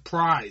I was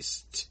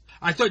surprised.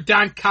 I thought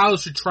Don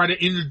Callis would try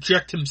to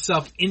interject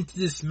himself into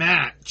this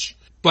match,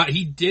 but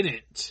he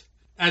didn't.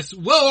 As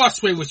Will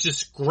Ospreay was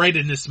just great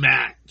in this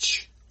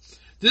match.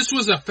 This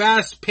was a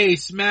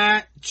fast-paced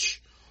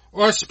match.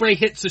 Ospreay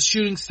hits a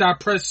shooting star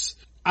press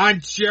on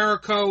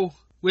Jericho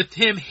with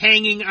him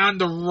hanging on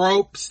the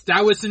ropes.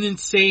 That was an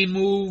insane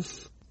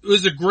move. It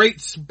was a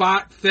great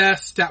spot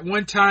fest. At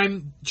one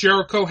time,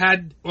 Jericho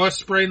had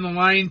Ospreay in the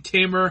Lion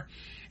Tamer,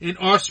 and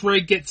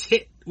Ospreay gets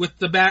hit with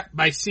the bat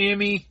by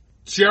Sammy.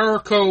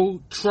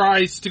 Jericho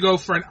tries to go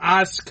for an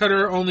Oz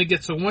Cutter, only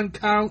gets a 1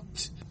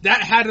 count.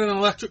 That had an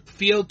electric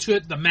feel to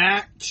it, the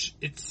match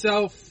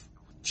itself.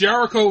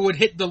 Jericho would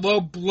hit the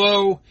low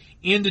blow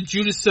and the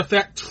Judas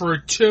effect for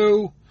a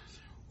 2.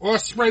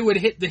 Ospreay would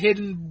hit the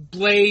hidden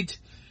blade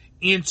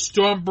and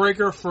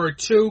Stormbreaker for a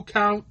 2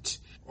 count.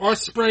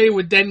 Ospreay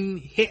would then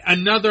hit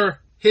another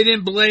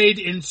hidden blade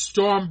and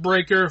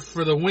Stormbreaker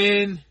for the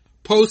win.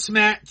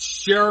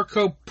 Post-match,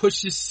 Jericho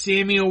pushes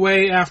Sammy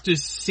away after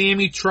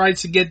Sammy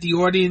tries to get the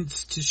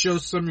audience to show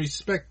some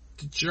respect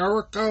to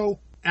Jericho.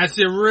 As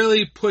they're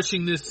really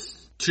pushing this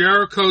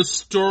Jericho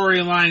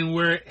storyline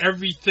where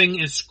everything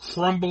is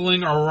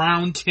crumbling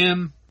around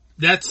him.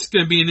 That's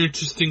going to be an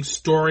interesting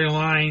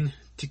storyline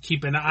to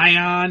keep an eye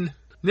on.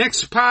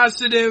 Next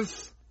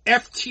positive.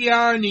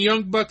 FTR and the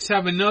Young Bucks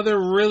have another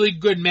really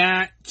good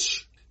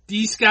match.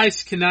 These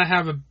guys cannot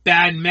have a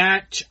bad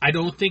match. I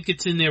don't think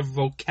it's in their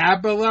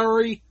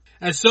vocabulary,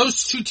 as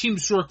those two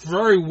teams work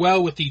very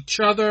well with each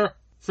other.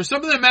 For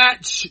some of the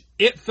match,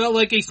 it felt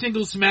like a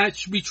singles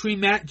match between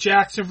Matt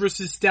Jackson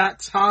versus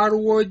Dax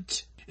Harwood,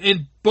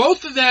 and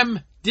both of them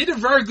did a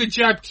very good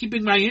job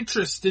keeping my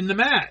interest in the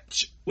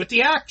match with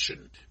the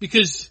action,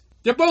 because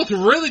they're both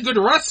really good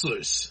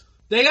wrestlers.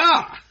 They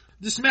are.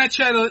 This match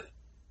had a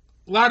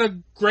lot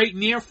of great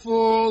near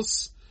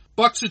falls.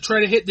 Bucks would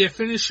try to hit their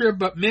finisher,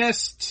 but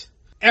missed.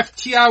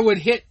 FTR would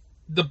hit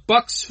the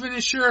Bucks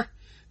finisher,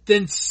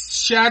 then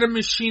Shatter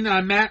Machine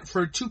on Matt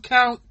for a 2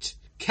 count.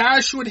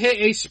 Cash would hit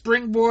a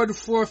springboard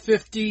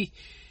 450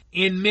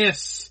 and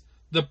miss.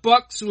 The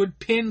Bucks would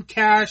pin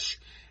Cash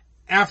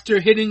after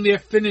hitting their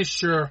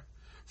finisher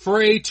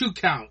for a 2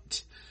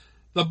 count.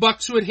 The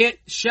Bucks would hit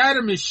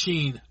Shatter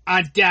Machine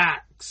on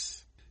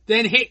Dax,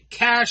 then hit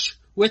Cash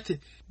with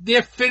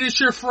their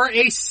finisher for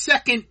a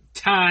second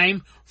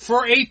time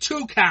for a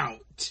 2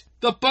 count.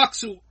 The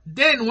Bucks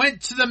then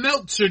went to the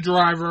Meltzer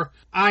driver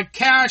on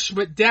Cash,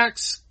 but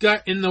Dax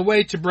got in the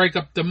way to break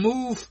up the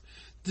move.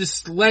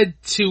 This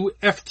led to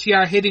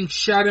FTR hitting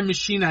Shatter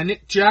Machine on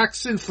Nick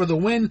Jackson for the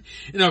win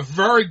in a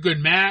very good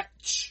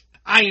match.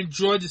 I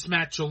enjoyed this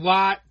match a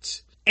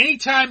lot.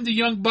 Anytime the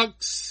Young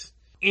Bucks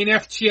and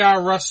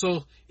FTR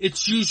wrestle,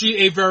 it's usually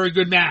a very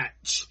good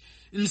match.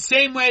 In the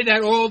same way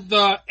that all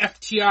the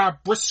FTR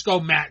Briscoe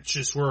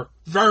matches were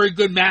very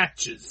good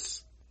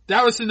matches.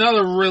 That was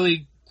another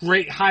really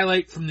great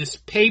highlight from this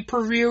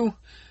pay-per-view.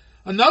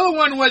 Another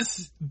one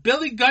was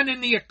Billy Gunn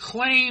and the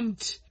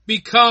Acclaimed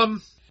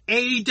become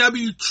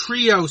AEW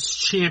Trios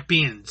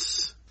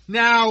champions.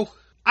 Now,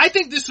 I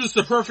think this was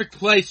the perfect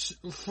place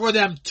for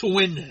them to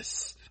win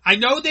this. I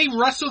know they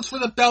wrestled for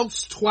the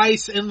belts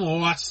twice and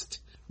lost,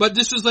 but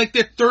this was like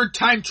their 3rd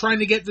time trying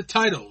to get the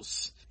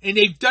titles. And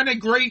they've done a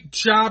great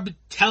job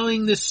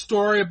telling this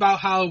story about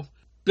how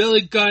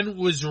Billy Gunn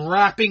was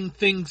wrapping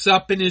things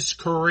up in his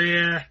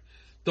career,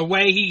 the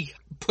way he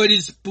put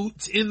his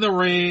boots in the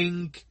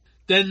ring,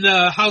 then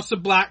the House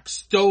of Black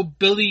stole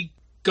Billy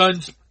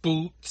Gunn's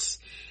boots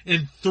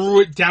and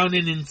threw it down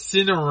an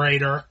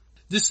incinerator.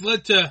 This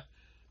led to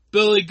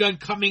Billy Gunn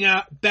coming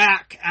out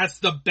back as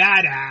the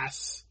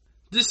badass.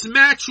 This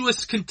match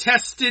was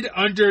contested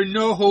under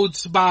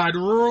no-holds-barred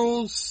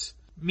rules,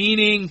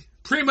 meaning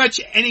pretty much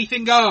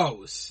anything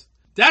goes.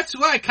 That's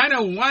what I kind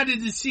of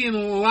wanted to see in a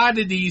lot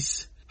of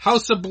these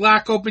House of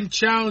Black Open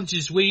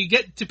challenges where you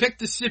get to pick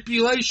the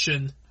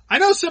stipulation. I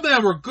know some of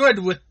them were good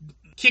with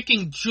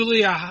kicking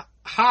Julia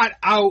Hart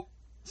out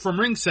from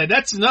ringside.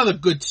 That's another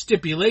good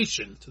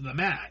stipulation to the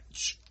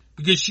match,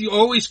 because she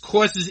always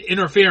causes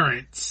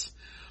interference.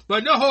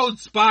 But no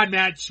holds barred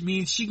match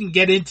means she can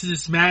get into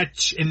this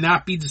match and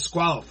not be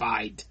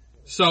disqualified.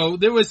 So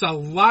there was a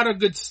lot of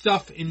good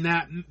stuff in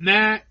that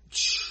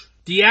match.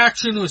 The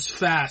action was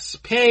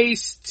fast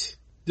paced.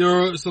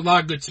 There was a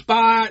lot of good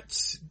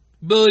spots.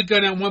 Billy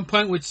Gunn at one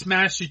point would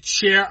smash a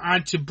chair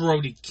onto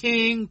Brody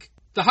King.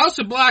 The House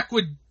of Black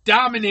would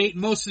dominate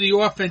most of the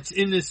offense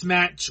in this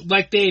match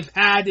like they've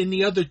had in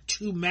the other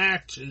 2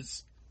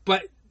 matches.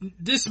 But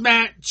this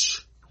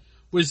match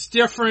was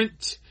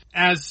different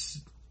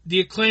as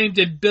the Acclaimed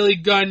and Billy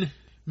Gunn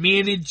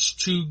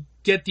managed to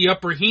get the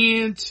upper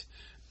hand.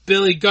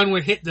 Billy Gunn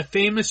would hit the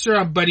Famouser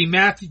on Buddy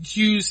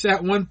Matthews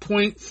at one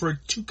point for a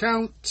 2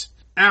 count.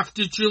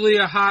 After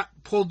Julia Hart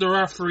pulled the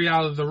referee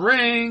out of the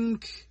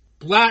ring,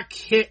 Black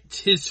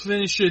hit his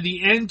finisher,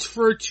 the End,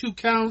 for a 2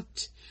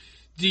 count.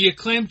 The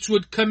Acclaimed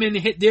would come in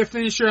and hit their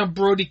finisher on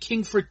Brody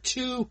King for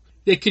 2.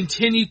 They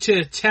continued to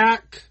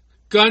attack.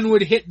 Gunn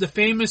would hit the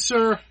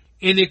Famouser,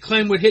 and the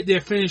Acclaimed would hit their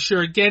finisher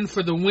again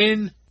for the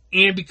win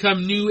and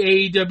become new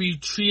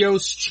AEW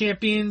Trios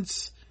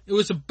champions. It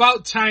was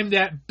about time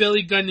that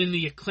Billy Gunn and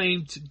the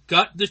Acclaimed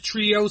got the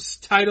Trios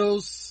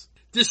titles.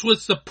 This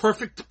was the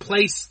perfect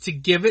place to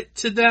give it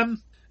to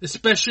them,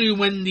 especially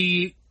when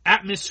the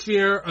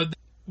atmosphere of the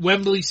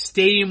Wembley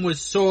Stadium was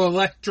so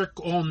electric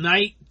all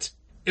night.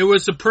 It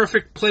was the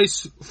perfect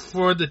place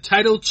for the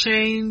title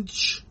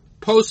change.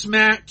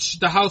 Post-match,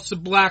 the House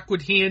of Black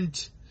would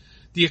hand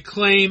the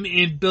Acclaim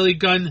and Billy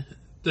Gunn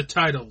the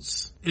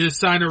titles in a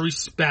sign of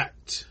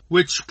respect,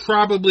 which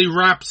probably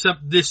wraps up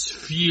this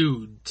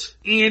feud.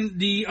 And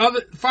the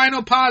other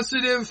final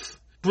positive,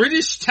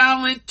 British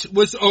talent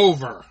was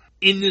over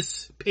in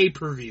this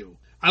pay-per-view.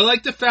 I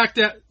like the fact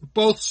that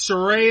both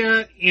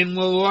Saraya and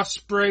Will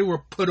Ospreay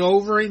were put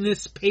over in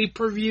this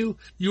pay-per-view.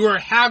 You are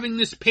having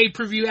this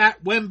pay-per-view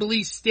at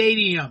Wembley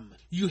Stadium.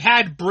 You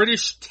had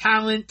British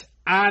talent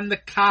on the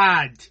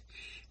card.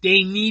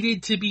 They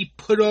needed to be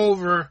put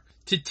over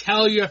to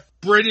tell your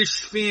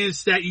British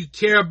fans that you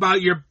care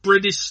about your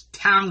British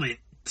talent.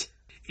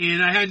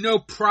 And I had no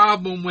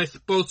problem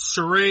with both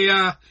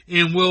Saraya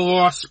and Will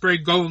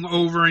Ospreay going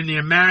over in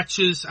their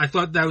matches. I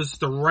thought that was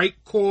the right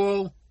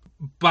call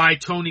by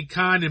Tony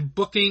Khan in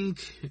booking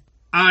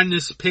on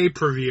this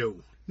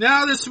pay-per-view.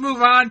 Now let's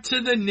move on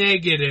to the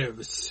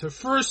negatives. The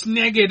first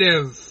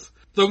negative,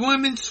 the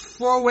women's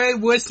four-way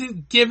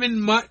wasn't given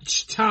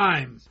much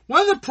time.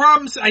 One of the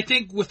problems I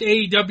think with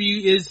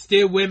AEW is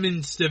their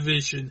women's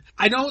division.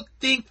 I don't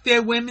think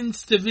their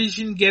women's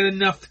division get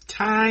enough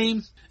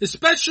time,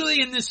 especially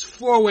in this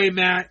four-way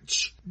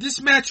match. This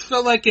match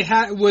felt like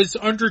it was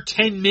under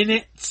 10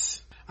 minutes.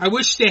 I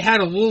wish they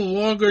had a little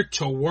longer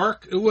to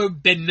work. It would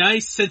have been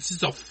nice since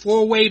it's a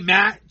four-way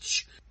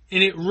match.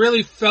 And it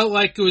really felt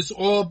like it was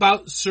all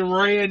about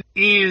Saraya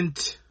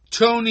and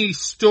Toni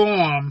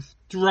Storm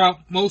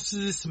throughout most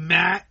of this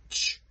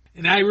match.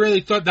 And I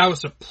really thought that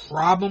was a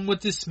problem with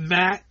this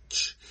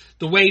match.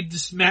 The way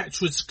this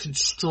match was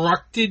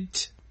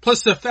constructed.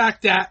 Plus the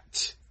fact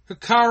that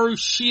Hikaru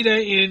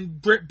Shida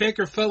and Britt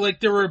Baker felt like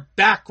they were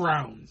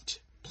background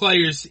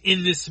players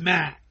in this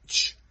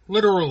match.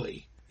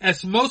 Literally.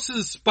 As most of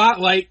the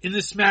spotlight in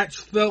this match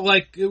felt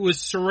like it was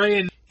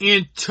Saraya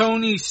and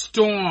Toni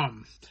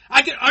Storm.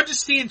 I can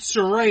understand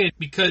Saraya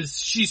because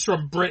she's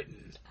from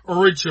Britain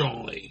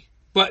originally.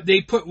 But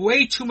they put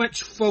way too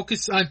much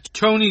focus on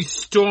Toni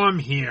Storm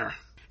here.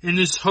 And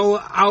this whole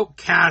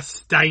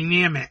Outcast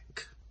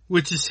dynamic,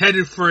 which is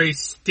headed for a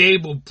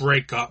stable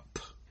breakup.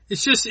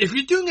 It's just, if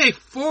you're doing a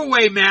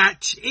four-way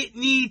match, it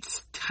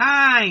needs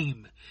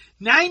time.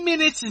 9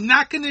 minutes is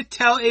not going to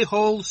tell a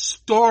whole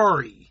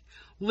story.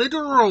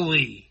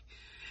 Literally.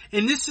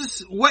 And this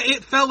is what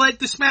it felt like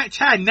this match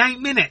had,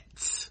 9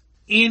 minutes.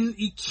 And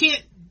you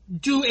can't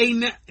do a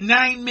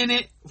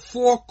 9-minute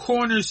four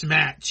corners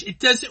match. It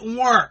doesn't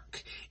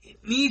work. It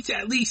needs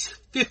at least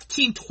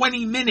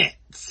 15-20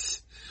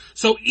 minutes.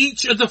 So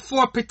each of the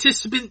four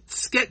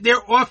participants get their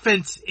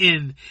offense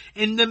in.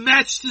 And the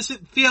match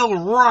doesn't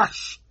feel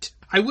rushed.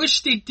 I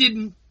wish they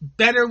did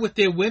better with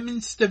their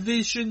women's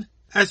division,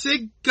 as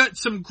they got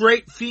some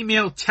great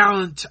female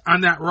talent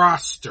on that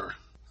roster.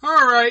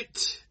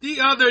 Alright, the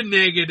other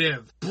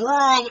negative,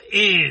 Brawl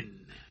In.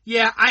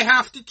 Yeah, I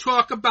have to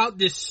talk about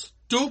this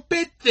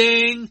stupid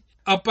thing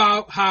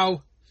about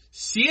how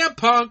CM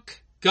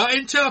Punk got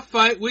into a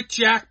fight with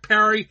Jack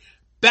Perry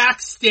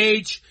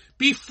backstage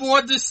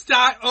before the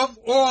start of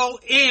All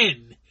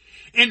In.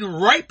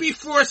 And right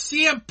before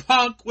CM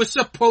Punk was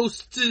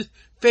supposed to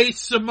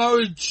face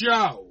Samoa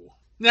Joe.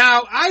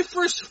 Now, I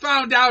first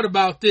found out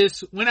about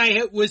this when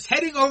I was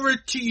heading over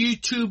to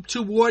YouTube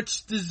to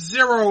watch the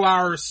 0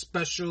 Hour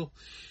special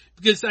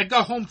because I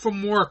got home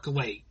from work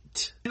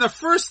late. And the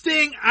first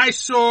thing I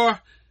saw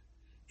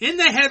in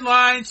the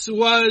headlines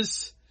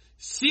was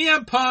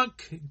CM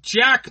Punk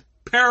Jack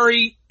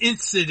Perry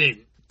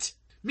incident.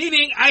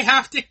 Meaning I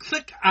have to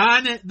click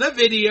on the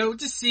video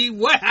to see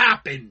what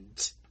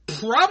happened.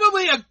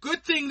 Probably a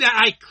good thing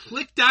that I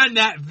clicked on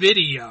that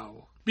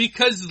video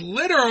because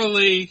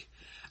literally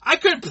I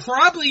could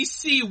probably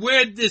see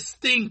where this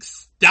thing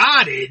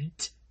started.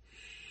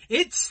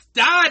 It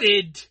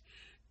started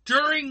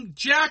during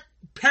Jack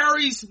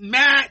Perry's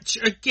match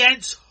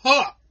against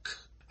Hook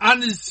on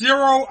the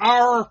 0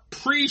 Hour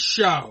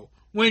pre-show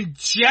when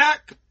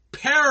Jack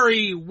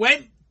Perry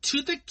went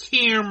to the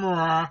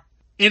camera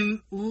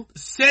and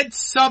said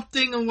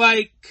something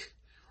like,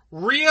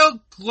 "Real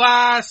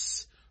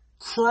glass,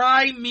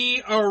 cry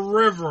me a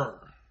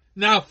river."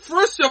 Now,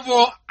 first of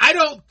all, I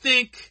don't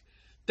think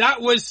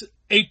that was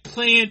a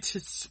planned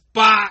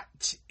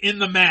spot in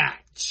the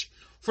match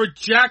for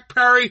Jack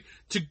Perry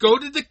to go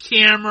to the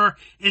camera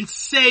and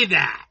say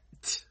that.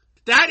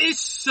 That is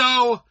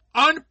so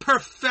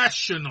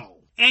unprofessional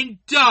and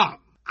dumb.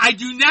 I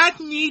do not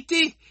need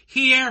to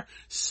hear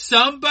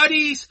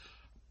somebody's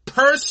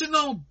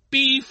personal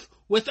beef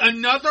with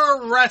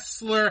another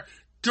wrestler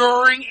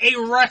during a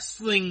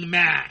wrestling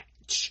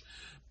match,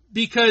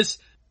 because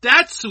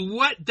that's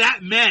what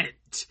that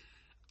meant.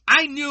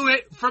 I knew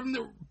it from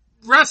the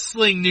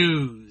wrestling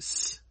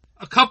news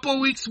a couple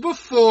weeks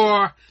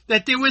before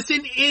that there was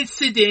an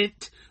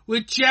incident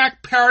where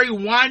Jack Perry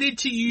wanted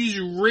to use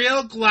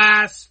real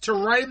glass to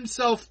write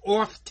himself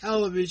off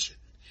television,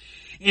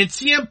 and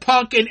CM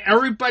Punk and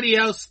everybody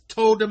else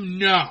told him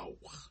no.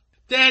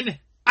 Then,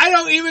 I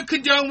don't even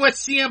condone what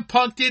CM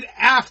Punk did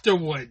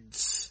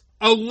afterwards.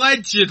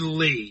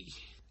 Allegedly,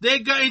 they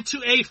got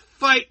into a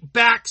fight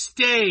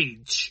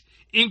backstage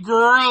in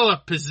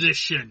gorilla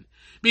position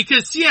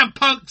because CM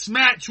Punk's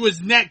match was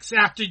next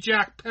after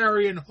Jack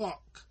Perry and Hook.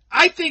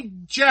 I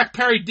think Jack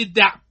Perry did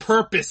that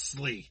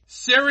purposely.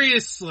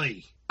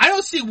 Seriously. I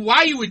don't see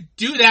why you would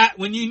do that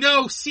when you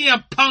know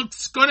CM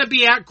Punk's gonna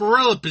be at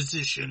gorilla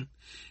position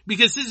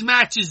because his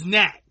match is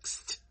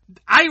next.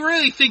 I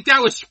really think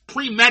that was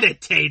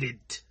premeditated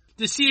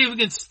to see if we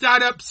can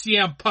start up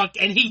CM Punk,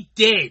 and he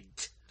did.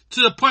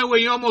 To the point where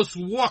he almost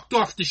walked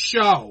off the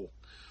show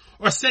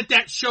or sent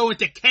that show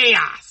into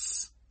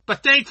chaos.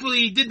 But thankfully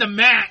he did the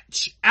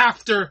match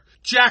after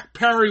Jack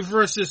Perry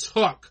versus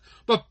Hook.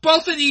 But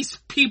both of these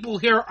people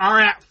here are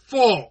at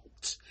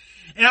fault.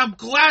 And I'm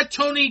glad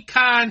Tony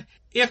Khan,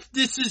 if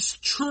this is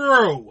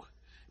true,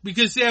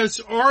 because there's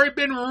already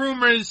been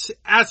rumors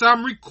as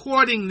I'm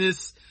recording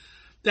this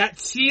that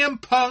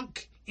CM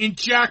Punk and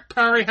Jack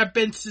Perry have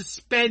been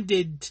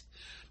suspended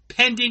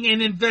pending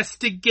an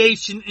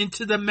investigation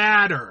into the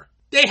matter.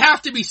 They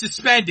have to be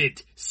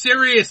suspended.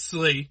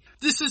 Seriously.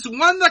 This is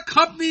one of the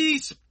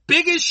company's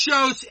biggest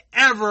shows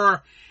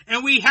ever,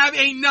 and we have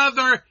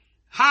another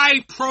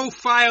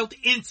high-profile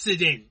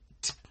incident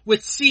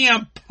with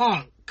CM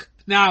Punk.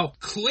 Now,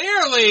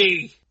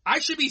 clearly, I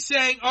should be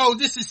saying, oh,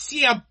 this is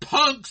CM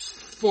Punk's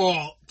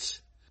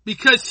fault,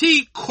 because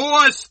he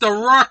caused the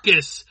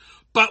ruckus.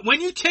 But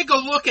when you take a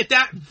look at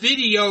that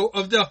video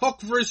of the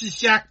Hook versus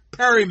Jack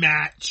Perry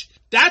match,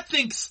 that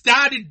thing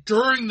started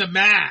during the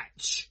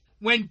match.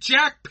 When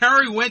Jack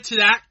Perry went to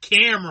that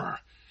camera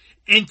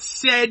and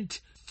said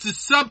to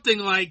something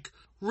like,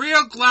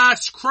 real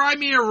glass, cry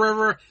me a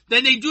river,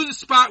 then they do the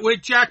spot where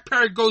Jack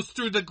Perry goes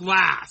through the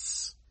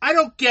glass. I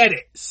don't get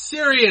it.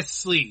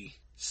 Seriously.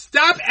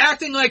 Stop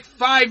acting like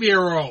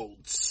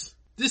 5-year-olds.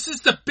 This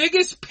is the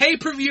biggest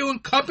pay-per-view in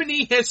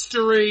company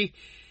history,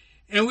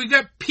 and we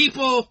got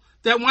people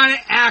that want to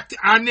act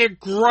on their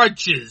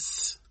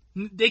grudges.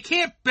 They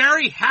can't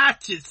bury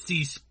hatchets,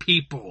 these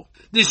people.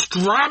 There's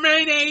drama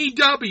in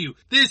AEW.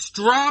 There's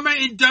drama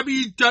in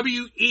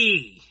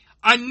WWE.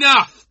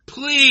 Enough,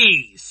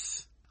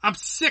 please. I'm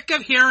sick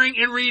of hearing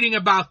and reading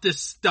about this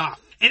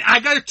stuff. And I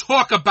gotta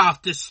talk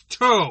about this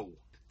too.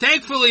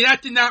 Thankfully,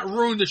 that did not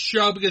ruin the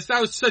show because that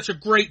was such a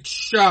great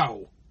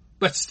show.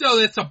 But still,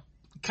 it's a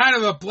kind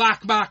of a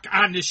black mark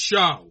on the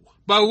show.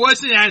 But it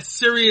wasn't as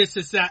serious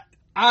as that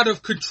out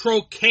of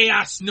control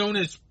chaos known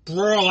as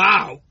Brawl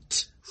Out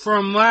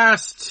from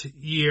last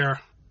year.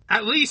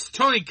 At least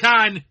Tony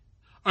Khan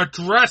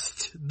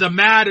addressed the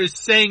matter,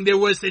 saying there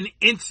was an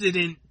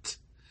incident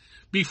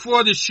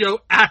before the show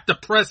at the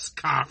press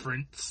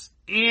conference.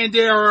 And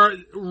there are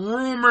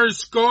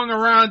rumors going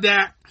around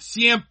that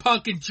CM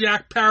Punk and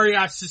Jack Perry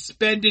are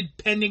suspended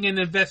pending an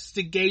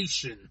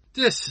investigation.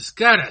 This has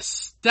gotta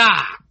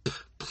stop.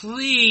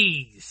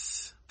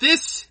 Please.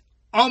 This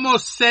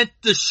almost sent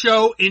the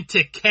show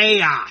into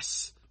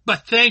chaos.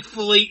 But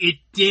thankfully it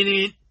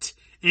didn't.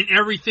 And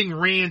everything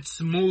ran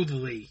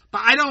smoothly.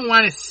 But I don't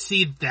want to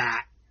see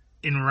that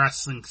in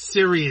wrestling.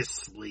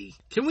 Seriously.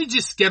 Can we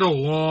just get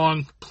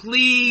along?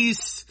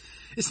 Please?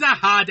 It's not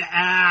hard to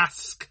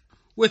ask.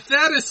 With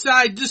that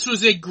aside, this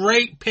was a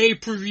great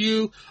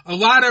pay-per-view. A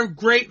lot of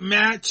great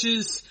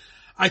matches.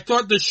 I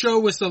thought the show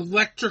was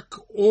electric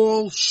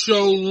all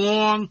show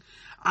long.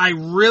 I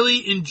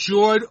really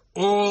enjoyed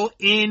All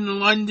In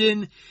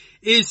London.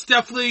 It's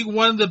definitely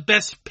one of the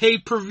best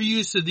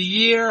pay-per-views of the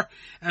year,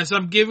 as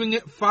I'm giving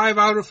it 5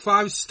 out of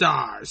 5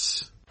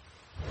 stars.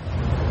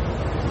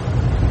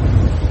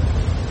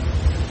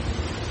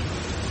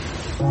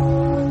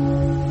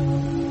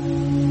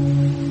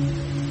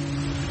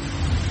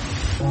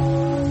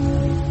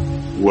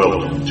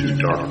 Welcome to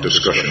Dark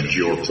Discussions,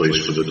 your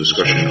place for the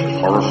discussion of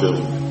horror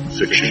film,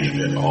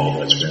 fiction, and all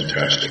that's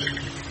fantastic.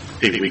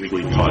 A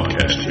weekly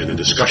podcast where the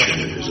discussion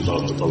is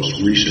about the most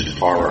recent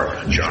horror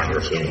and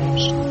genre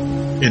films.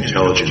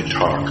 Intelligent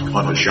talk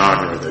on a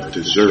genre that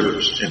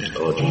deserves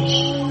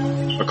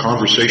intelligence. A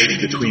conversation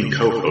between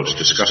co-hosts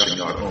discussing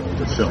not only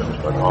the films,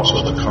 but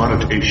also the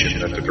connotation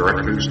that the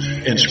directors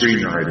and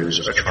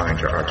screenwriters are trying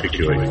to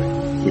articulate.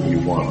 When you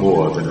want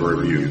more than a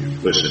review,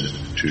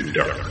 listen to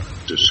Dark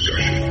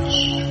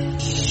Discussions.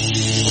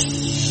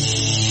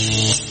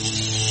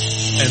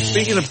 And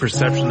speaking of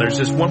perception, there's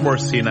just one more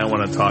scene I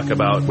want to talk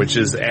about, which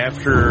is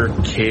after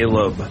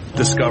Caleb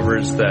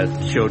discovers that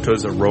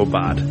Kyoto's a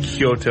robot.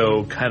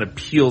 Kyoto kind of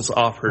peels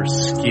off her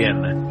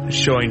skin,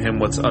 showing him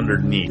what's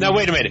underneath. Now,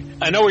 wait a minute.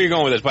 I know where you're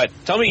going with this, but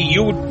tell me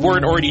you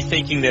weren't already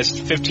thinking this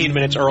 15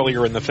 minutes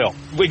earlier in the film.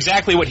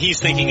 Exactly what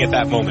he's thinking at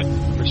that moment.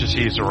 Which is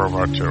he's a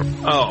robot, too.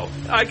 Oh,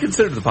 I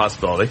considered the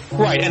possibility.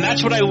 Right, and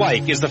that's what I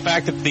like, is the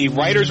fact that the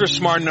writers are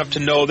smart enough to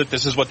know that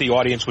this is what the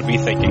audience would be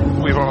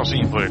thinking. We've all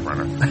seen Blade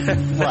Runner.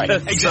 Right,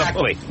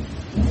 exactly.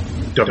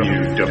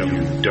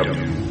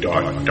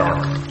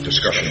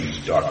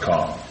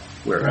 www.darkdiscussions.com,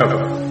 wherever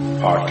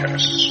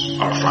podcasts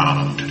are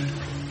found.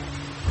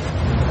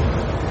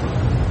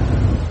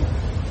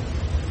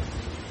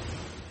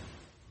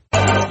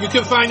 You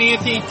can find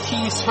Anthony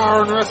T's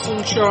Horror and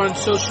Wrestling Show on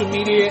social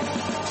media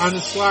on the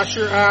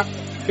Slasher app,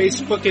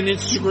 Facebook and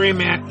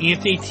Instagram at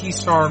Anthony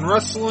T's Horror and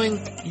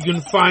Wrestling. You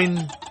can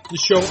find the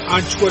show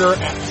on Twitter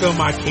at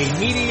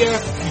FilmArcadeMedia.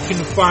 You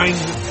can find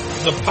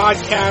the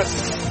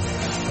podcast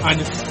on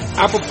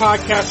Apple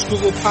Podcasts,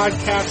 Google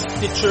Podcasts,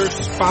 Stitcher,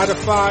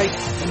 Spotify,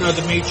 and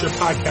other major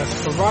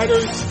podcast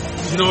providers.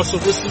 You can also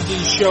listen to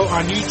the show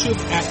on YouTube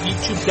at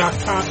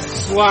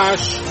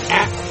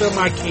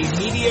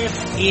youtube.com/@FilmArcadeMedia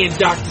and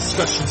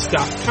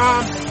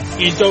DocDiscussions.com.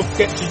 And don't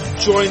forget to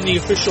join the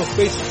official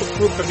Facebook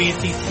group of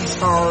Anthony T's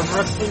Horror and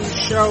Wrestling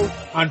Show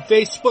on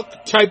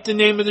Facebook. Type the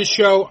name of the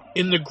show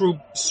in the group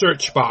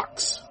search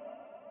box.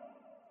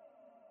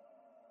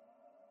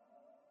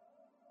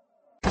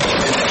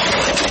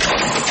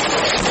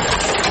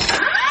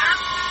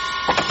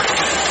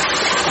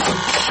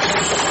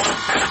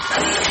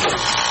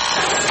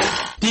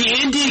 The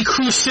Indie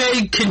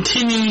Crusade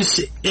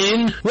continues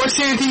in. What's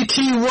Anthony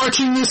T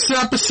watching this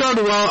episode?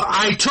 Well,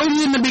 I told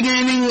you in the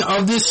beginning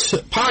of this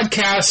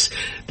podcast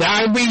that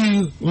I'll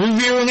be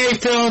reviewing a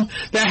film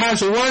that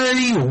has one of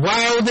the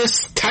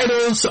wildest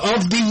titles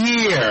of the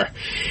year.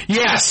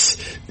 Yes,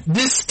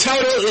 this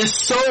title is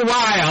so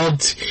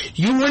wild,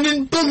 you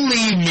wouldn't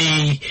believe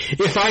me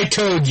if I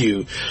told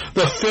you.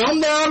 The film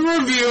that I'm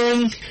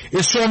reviewing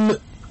is from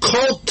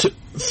cult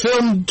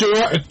film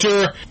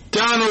director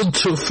Donald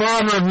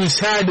Farmer, who's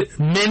had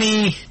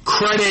many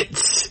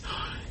credits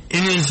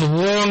in his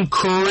long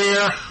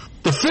career.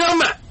 The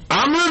film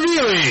I'm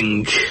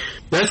reviewing,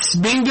 that's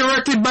being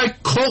directed by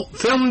cult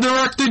film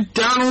director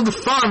Donald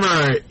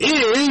Farmer,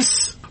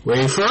 is,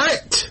 wait for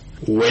it,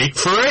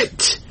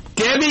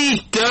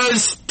 Debbie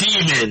Does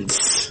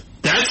Demons.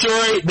 That's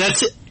right,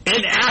 that's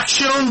an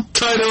actual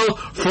title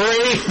for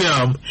a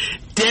film.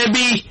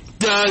 Debbie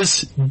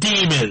Does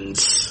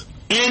Demons.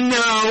 And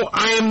no,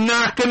 I am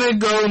not gonna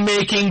go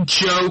making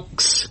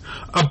jokes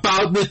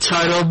about the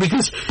title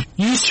because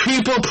you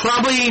people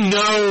probably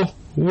know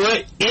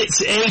what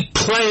it's a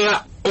play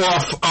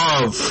off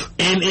of.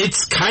 And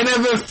it's kind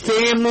of a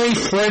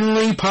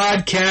family-friendly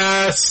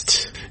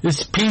podcast.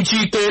 It's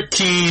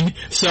PG-13,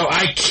 so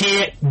I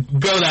can't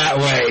go that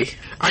way.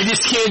 I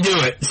just can't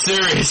do it,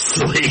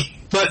 seriously.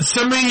 But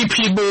so many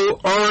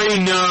people already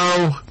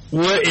know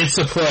what it's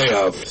a play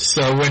of,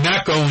 so we're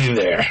not going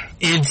there.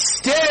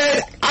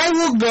 Instead, I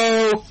will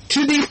go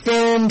to the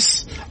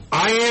film's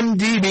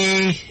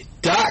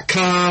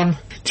IMDb.com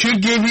to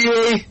give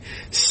you a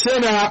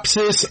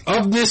synopsis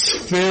of this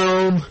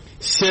film,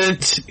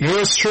 since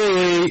yours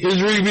truly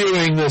is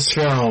reviewing this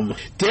film.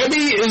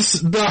 Debbie is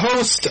the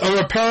host of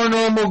a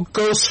paranormal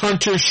ghost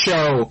hunter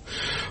show,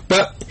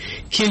 but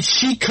can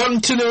she come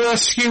to the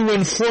rescue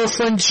when four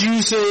friends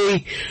use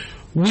a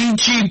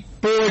Ouija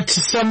board to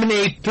summon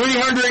a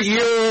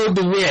 300-year-old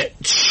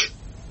witch?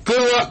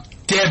 Good luck,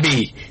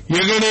 Debbie.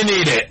 You're gonna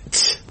need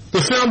it.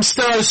 The film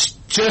stars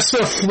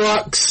Jessa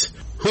Flux,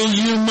 who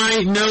you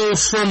might know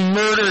from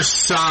Murder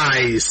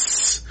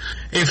Size,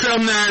 a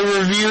film that I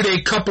reviewed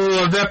a couple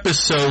of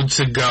episodes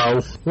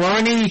ago.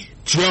 Ronnie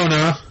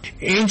Jonah,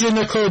 Angel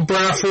Nicole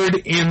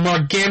Bradford, and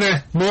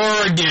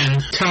Morgan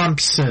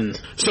Thompson.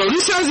 So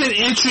this has an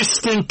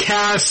interesting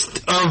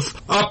cast of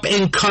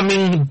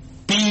up-and-coming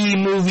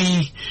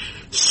B-movie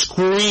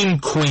scream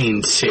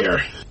queens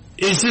here.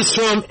 Is this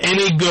film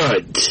any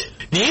good?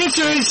 The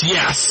answer is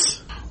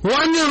yes.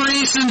 One of the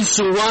reasons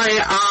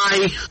why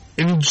I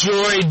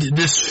enjoyed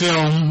this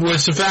film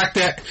was the fact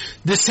that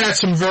this had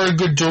some very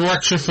good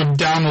direction from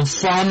Donald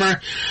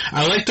Farmer.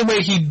 I like the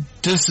way he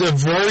does a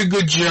very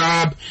good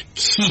job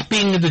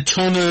keeping the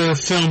tone of the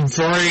film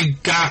very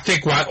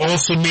gothic while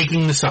also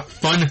making this a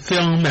fun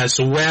film as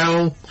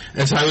well,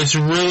 as I was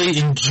really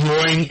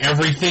enjoying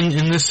everything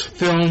in this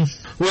film.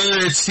 Whether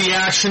it's the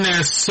action,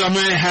 as some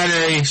of it had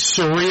a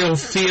surreal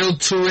feel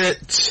to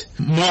it,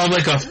 more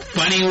like a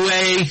funny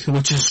way,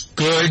 which is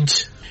good.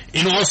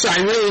 And also, I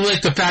really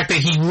like the fact that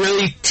he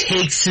really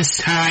takes his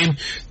time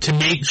to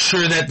make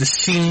sure that the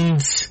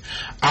scenes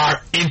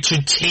are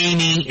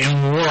entertaining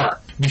and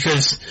work.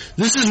 Because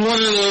this is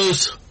one of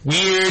those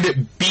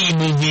weird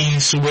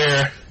B-movies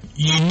where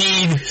you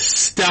need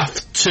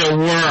stuff to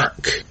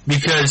work,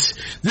 because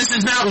this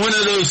is not one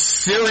of those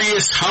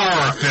serious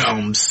horror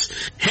films,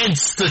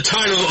 hence the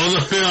title of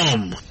the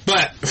film.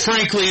 But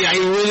frankly, I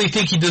really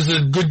think he does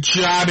a good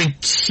job in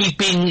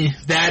keeping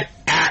that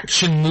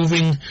action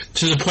moving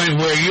to the point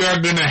where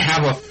you're going to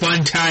have a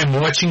fun time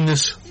watching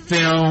this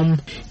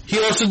film. He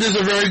also does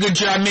a very good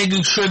job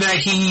making sure that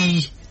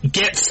he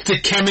gets the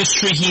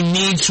chemistry he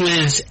needs with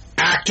his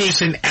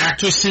actors and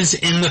actresses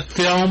in the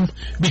film,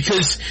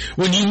 because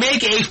when you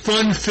make a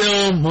fun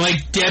film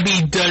like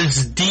Debbie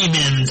Does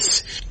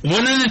Demons,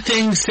 one of the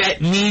things that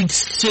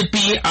needs to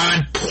be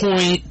on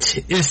point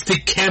is the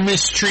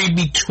chemistry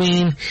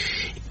between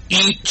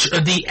each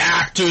of the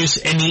actors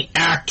and the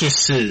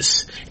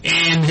actresses.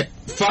 And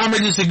Farmer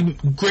does a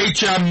great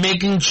job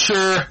making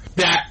sure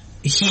that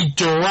he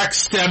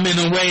directs them in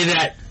a way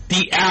that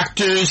the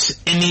actors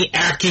and the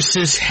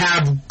actresses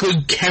have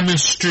good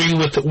chemistry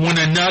with one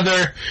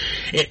another.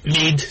 It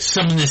made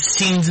some of the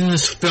scenes in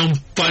this film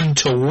fun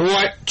to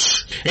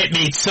watch. It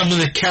made some of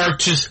the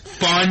characters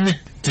fun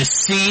to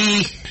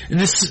see. And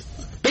this is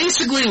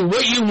basically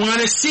what you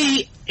want to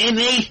see in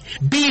a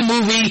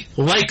B-movie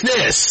like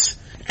this,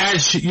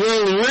 as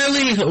you're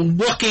really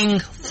looking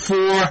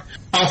for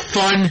a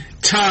fun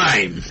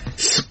time.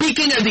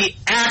 Speaking of the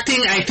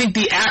acting, I think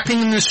the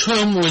acting in this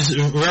film was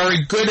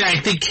very good. I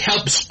think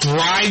helps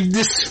drive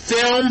this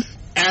film,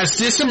 as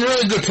there's some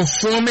really good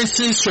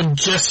performances from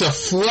Jessa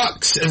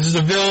Flux as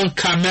the villain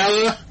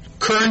Carmela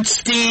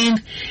Kernstein,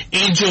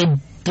 Angel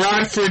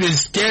Bradford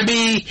as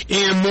Debbie,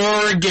 and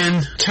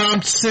Morgan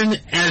Thompson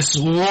as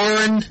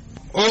Lauren.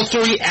 All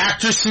three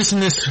actresses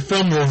in this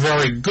film were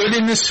very good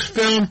in this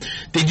film.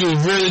 They do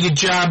a really good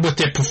job with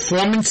their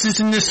performances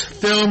in this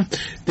film.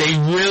 They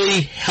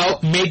really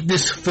help make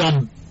this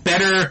film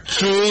better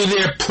through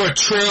their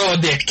portrayal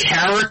of their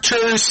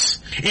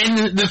characters.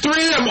 And the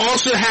three of them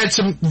also had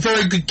some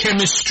very good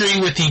chemistry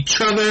with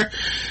each other,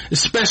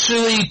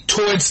 especially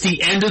towards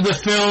the end of the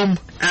film,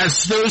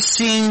 as those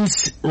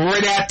scenes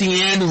right at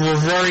the end were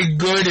very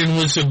good and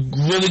was a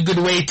really good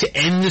way to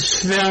end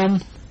this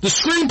film. The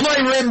screenplay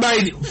written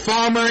by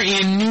Farmer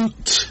and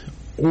Newt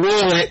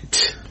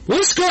Willett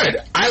was good.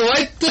 I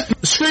like the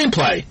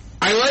screenplay.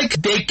 I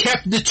like they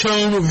kept the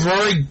tone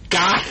very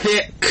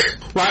gothic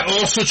while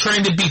also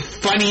trying to be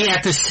funny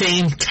at the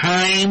same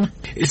time.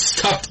 It's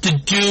tough to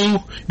do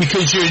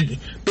because you're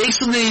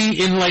basically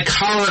in like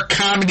horror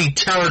comedy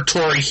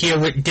territory here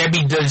with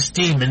Debbie Does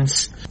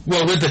Demons.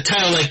 Well, with a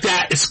title like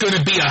that, it's going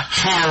to be a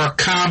horror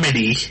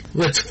comedy,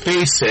 let's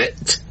face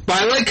it.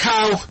 But I like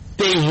how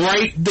they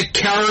write the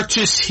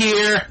characters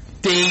here.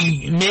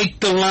 They make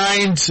the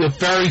lines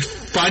very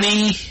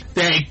funny,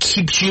 that it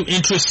keeps you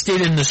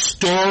interested in the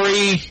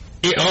story.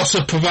 It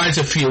also provides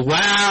a few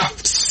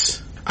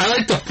laughs. I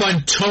like the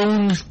fun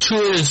tone to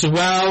it as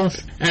well,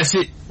 as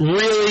it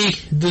really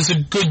does a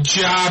good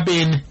job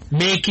in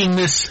making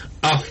this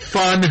a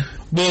fun,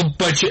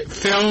 low-budget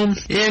film.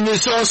 And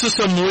there's also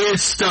some weird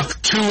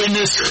stuff, too, in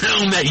this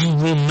film that you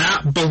will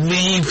not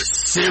believe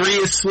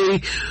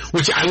seriously,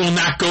 which I will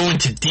not go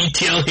into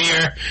detail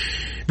here,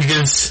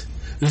 because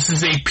this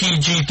is a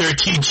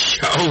PG-13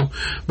 show,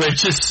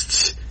 but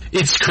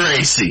it's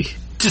crazy.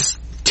 Just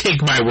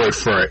take my word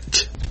for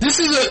it. This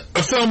is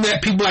a film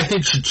that people, I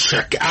think, should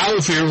check out.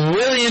 If you're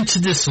really into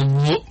this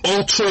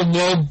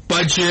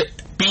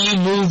ultra-low-budget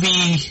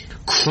B-movie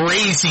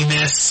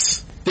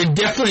craziness, then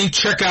definitely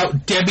check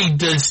out Debbie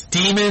Does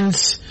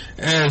Demons,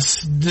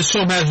 as this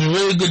film has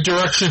really good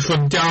direction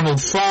from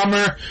Donald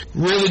Farmer,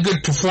 really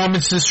good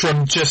performances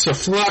from Jessa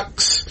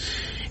Flux,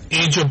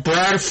 Angel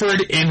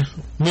Bradford, and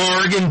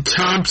Morgan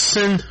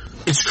Thompson.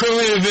 It's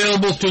currently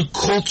available through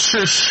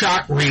Culture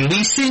Shock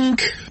Releasing,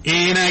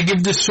 and I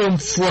give this film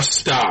 4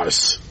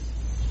 stars.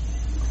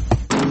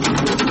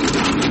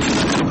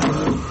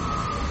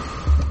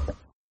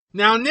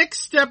 Now,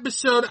 next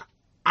episode,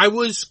 I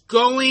was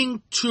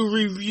going to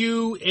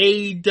review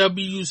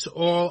AEW's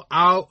All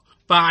Out,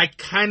 but I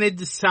kind of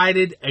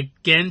decided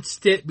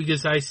against it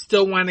because I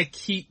still want to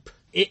keep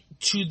it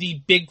to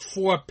the big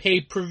 4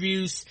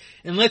 pay-per-views.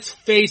 And let's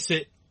face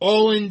it,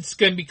 All In's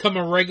going to become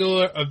a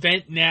regular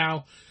event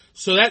now,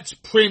 so that's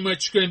pretty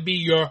much going to be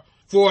your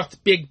 4th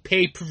big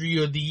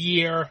pay-per-view of the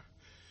year.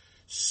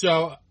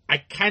 So I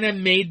kind of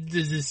made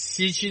the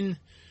decision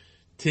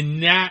to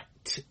not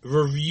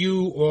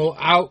review All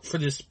Out for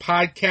this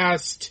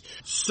podcast.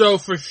 So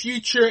for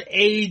future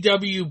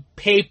AEW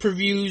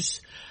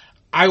pay-per-views,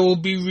 I will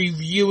be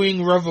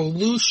reviewing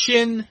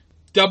Revolution,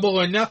 Double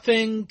or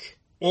Nothing,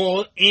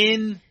 All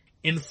In,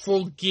 and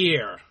Full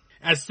Gear,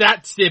 as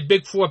that's their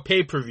big 4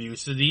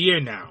 pay-per-views of the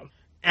year now,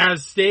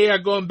 as they are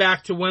going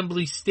back to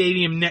Wembley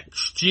Stadium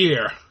next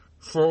year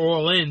for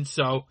All In,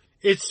 so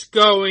it's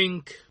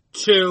going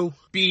to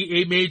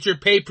be a major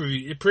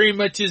pay-per-view. It pretty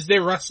much is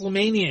their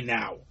WrestleMania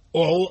now.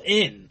 All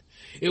In.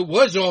 It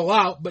was All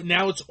Out, but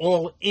now it's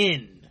All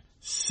In.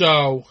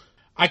 So,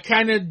 I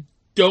kind of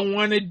don't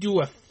want to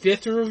do a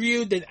 5th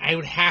review, then I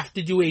would have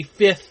to do a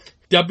 5th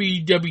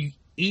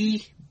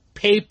WWE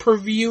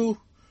pay-per-view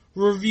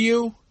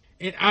review.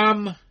 And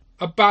I'm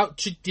about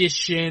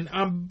tradition.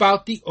 I'm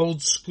about the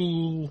old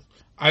school.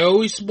 I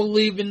always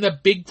believe in the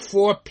big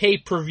four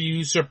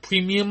pay-per-views or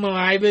premium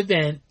live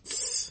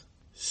events.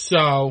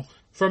 So,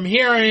 from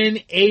here in,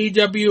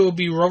 AEW will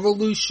be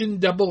Revolution,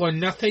 Double or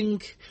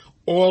Nothing,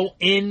 All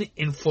In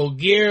full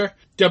gear.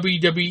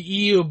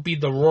 WWE will be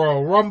the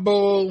Royal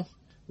Rumble,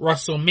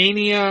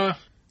 WrestleMania,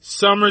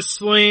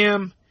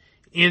 SummerSlam,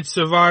 and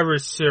Survivor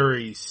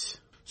Series.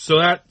 So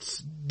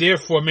that's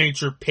therefore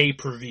major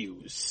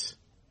pay-per-views.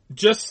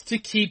 Just to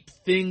keep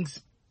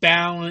things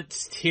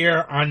balanced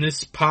here on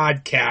this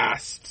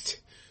podcast.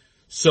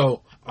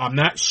 So I'm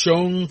not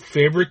showing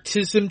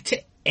favoritism to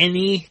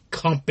any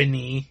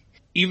company,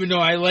 even though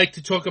I like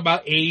to talk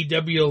about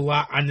AEW a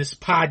lot on this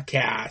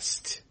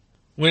podcast.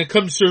 When it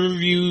comes to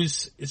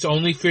reviews, it's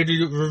only fair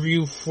to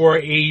review 4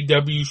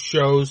 AEW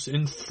shows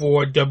and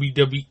 4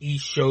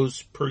 WWE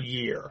shows per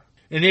year.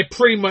 And they're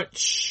pretty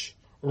much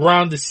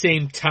around the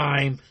same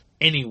time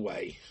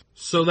anyway.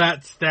 So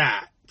that's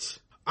that.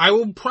 I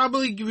will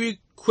probably give you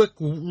quick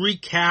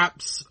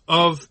recaps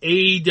of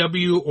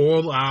AEW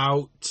All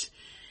Out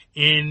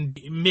and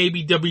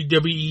maybe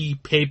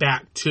WWE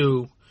Payback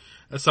too,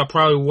 as I'll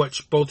probably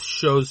watch both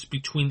shows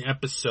between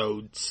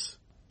episodes.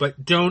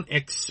 But don't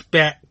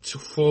expect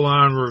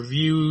full-on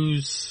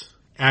reviews,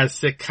 as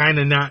they're kind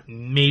of not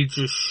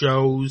major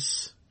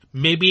shows.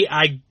 Maybe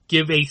I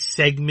give a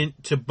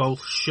segment to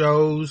both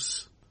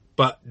shows,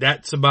 but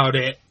that's about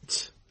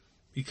it.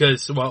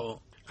 Because,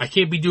 well, I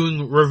can't be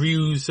doing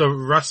reviews of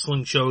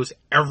wrestling shows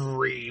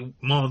every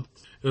month.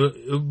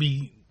 It would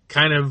be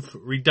kind of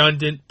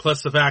redundant,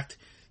 plus the fact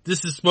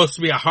this is supposed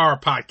to be a horror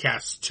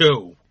podcast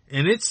too.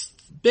 And it's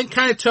been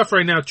kind of tough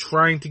right now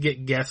trying to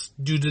get guests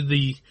due to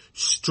the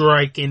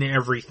strike and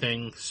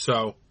everything.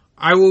 So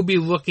I will be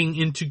looking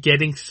into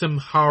getting some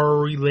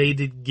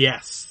horror-related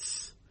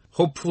guests,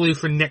 hopefully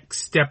for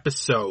next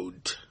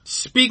episode.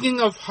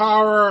 Speaking of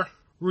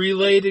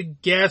horror-related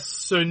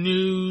guests or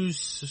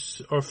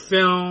news or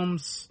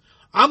films,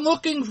 I'm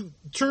looking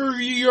to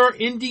review your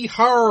indie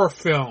horror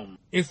film.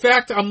 In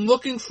fact, I'm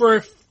looking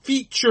for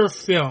feature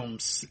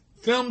films.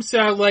 Films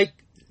that are like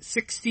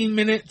 16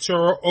 minutes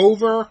or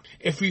over.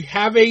 If you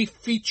have a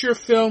feature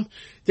film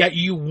that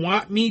you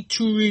want me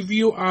to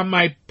review on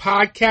my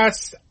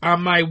podcast,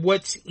 on my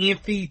What's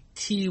Anthony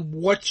T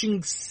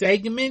Watching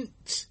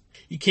segment,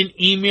 you can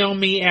email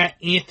me at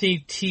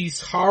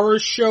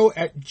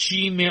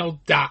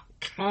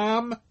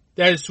anthonytshorrorshow@gmail.com.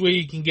 That is where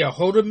you can get a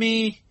hold of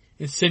me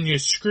and send your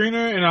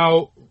screener, and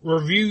I'll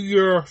review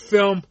your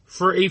film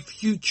for a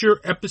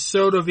future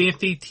episode of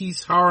Anthony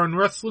T's Horror and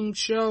Wrestling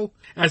Show,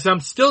 as I'm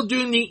still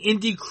doing the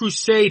Indie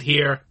Crusade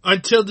here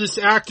until this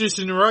actors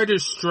and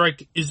writers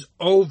strike is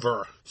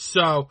over.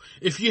 So,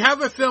 if you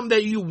have a film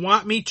that you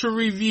want me to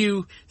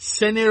review,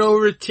 send it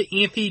over to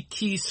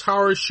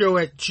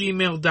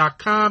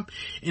anthonytshorrorshow@gmail.com,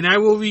 and I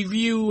will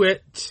review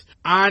it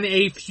on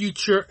a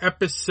future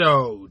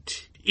episode.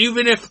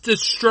 Even if the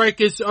strike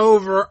is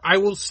over, I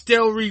will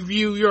still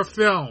review your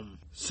film.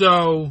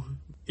 So,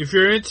 if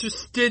you're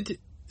interested,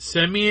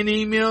 send me an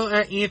email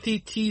at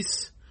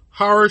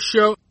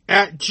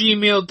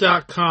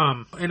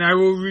anthonytshorrorshow@gmail.com, and I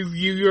will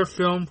review your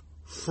film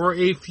for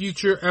a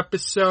future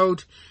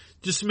episode.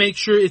 Just make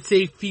sure it's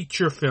a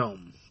feature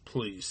film,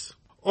 please.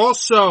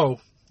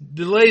 Also,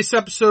 the latest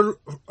episode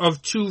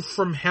of Two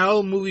From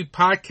Hell movie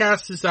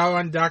podcast is out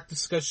on Doc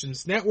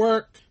Discussions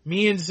Network.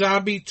 Me and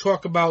Zombie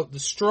talk about the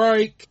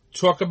strike,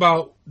 talk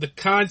about the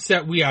cons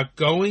that we are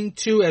going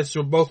to, as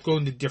we're both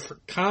going to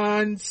different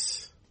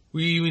cons.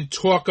 We even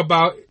talk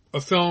about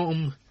a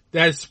film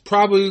that's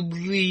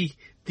probably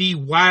the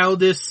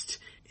wildest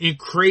and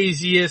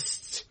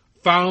craziest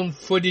found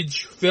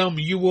footage film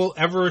you will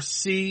ever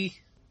see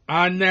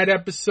on that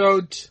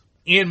episode,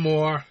 and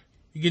more.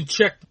 You can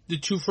check the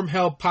Two From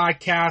Hell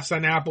podcast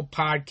on Apple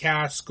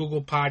Podcasts,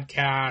 Google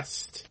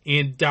Podcasts,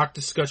 and Doc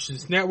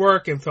Discussions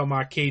Network, and Film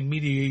Arcade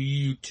Media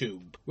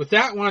YouTube. With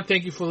that, I want to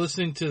thank you for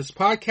listening to this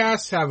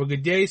podcast. Have a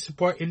good day.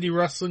 Support indie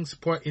wrestling.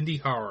 Support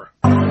indie horror.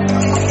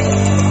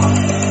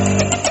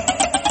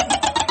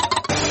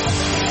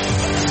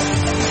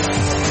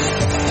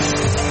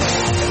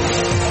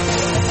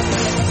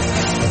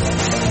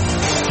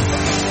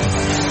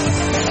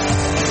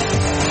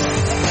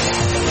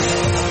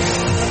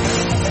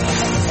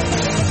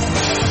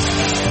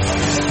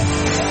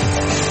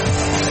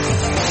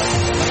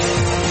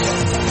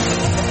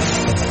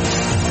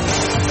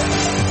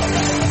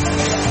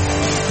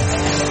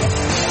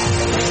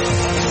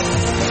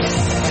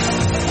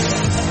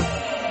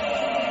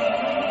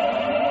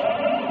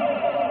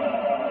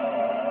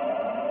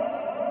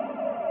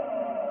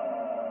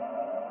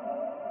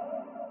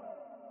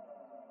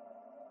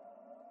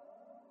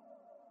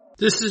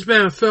 This has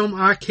been a Film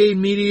Arcade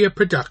Media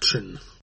production.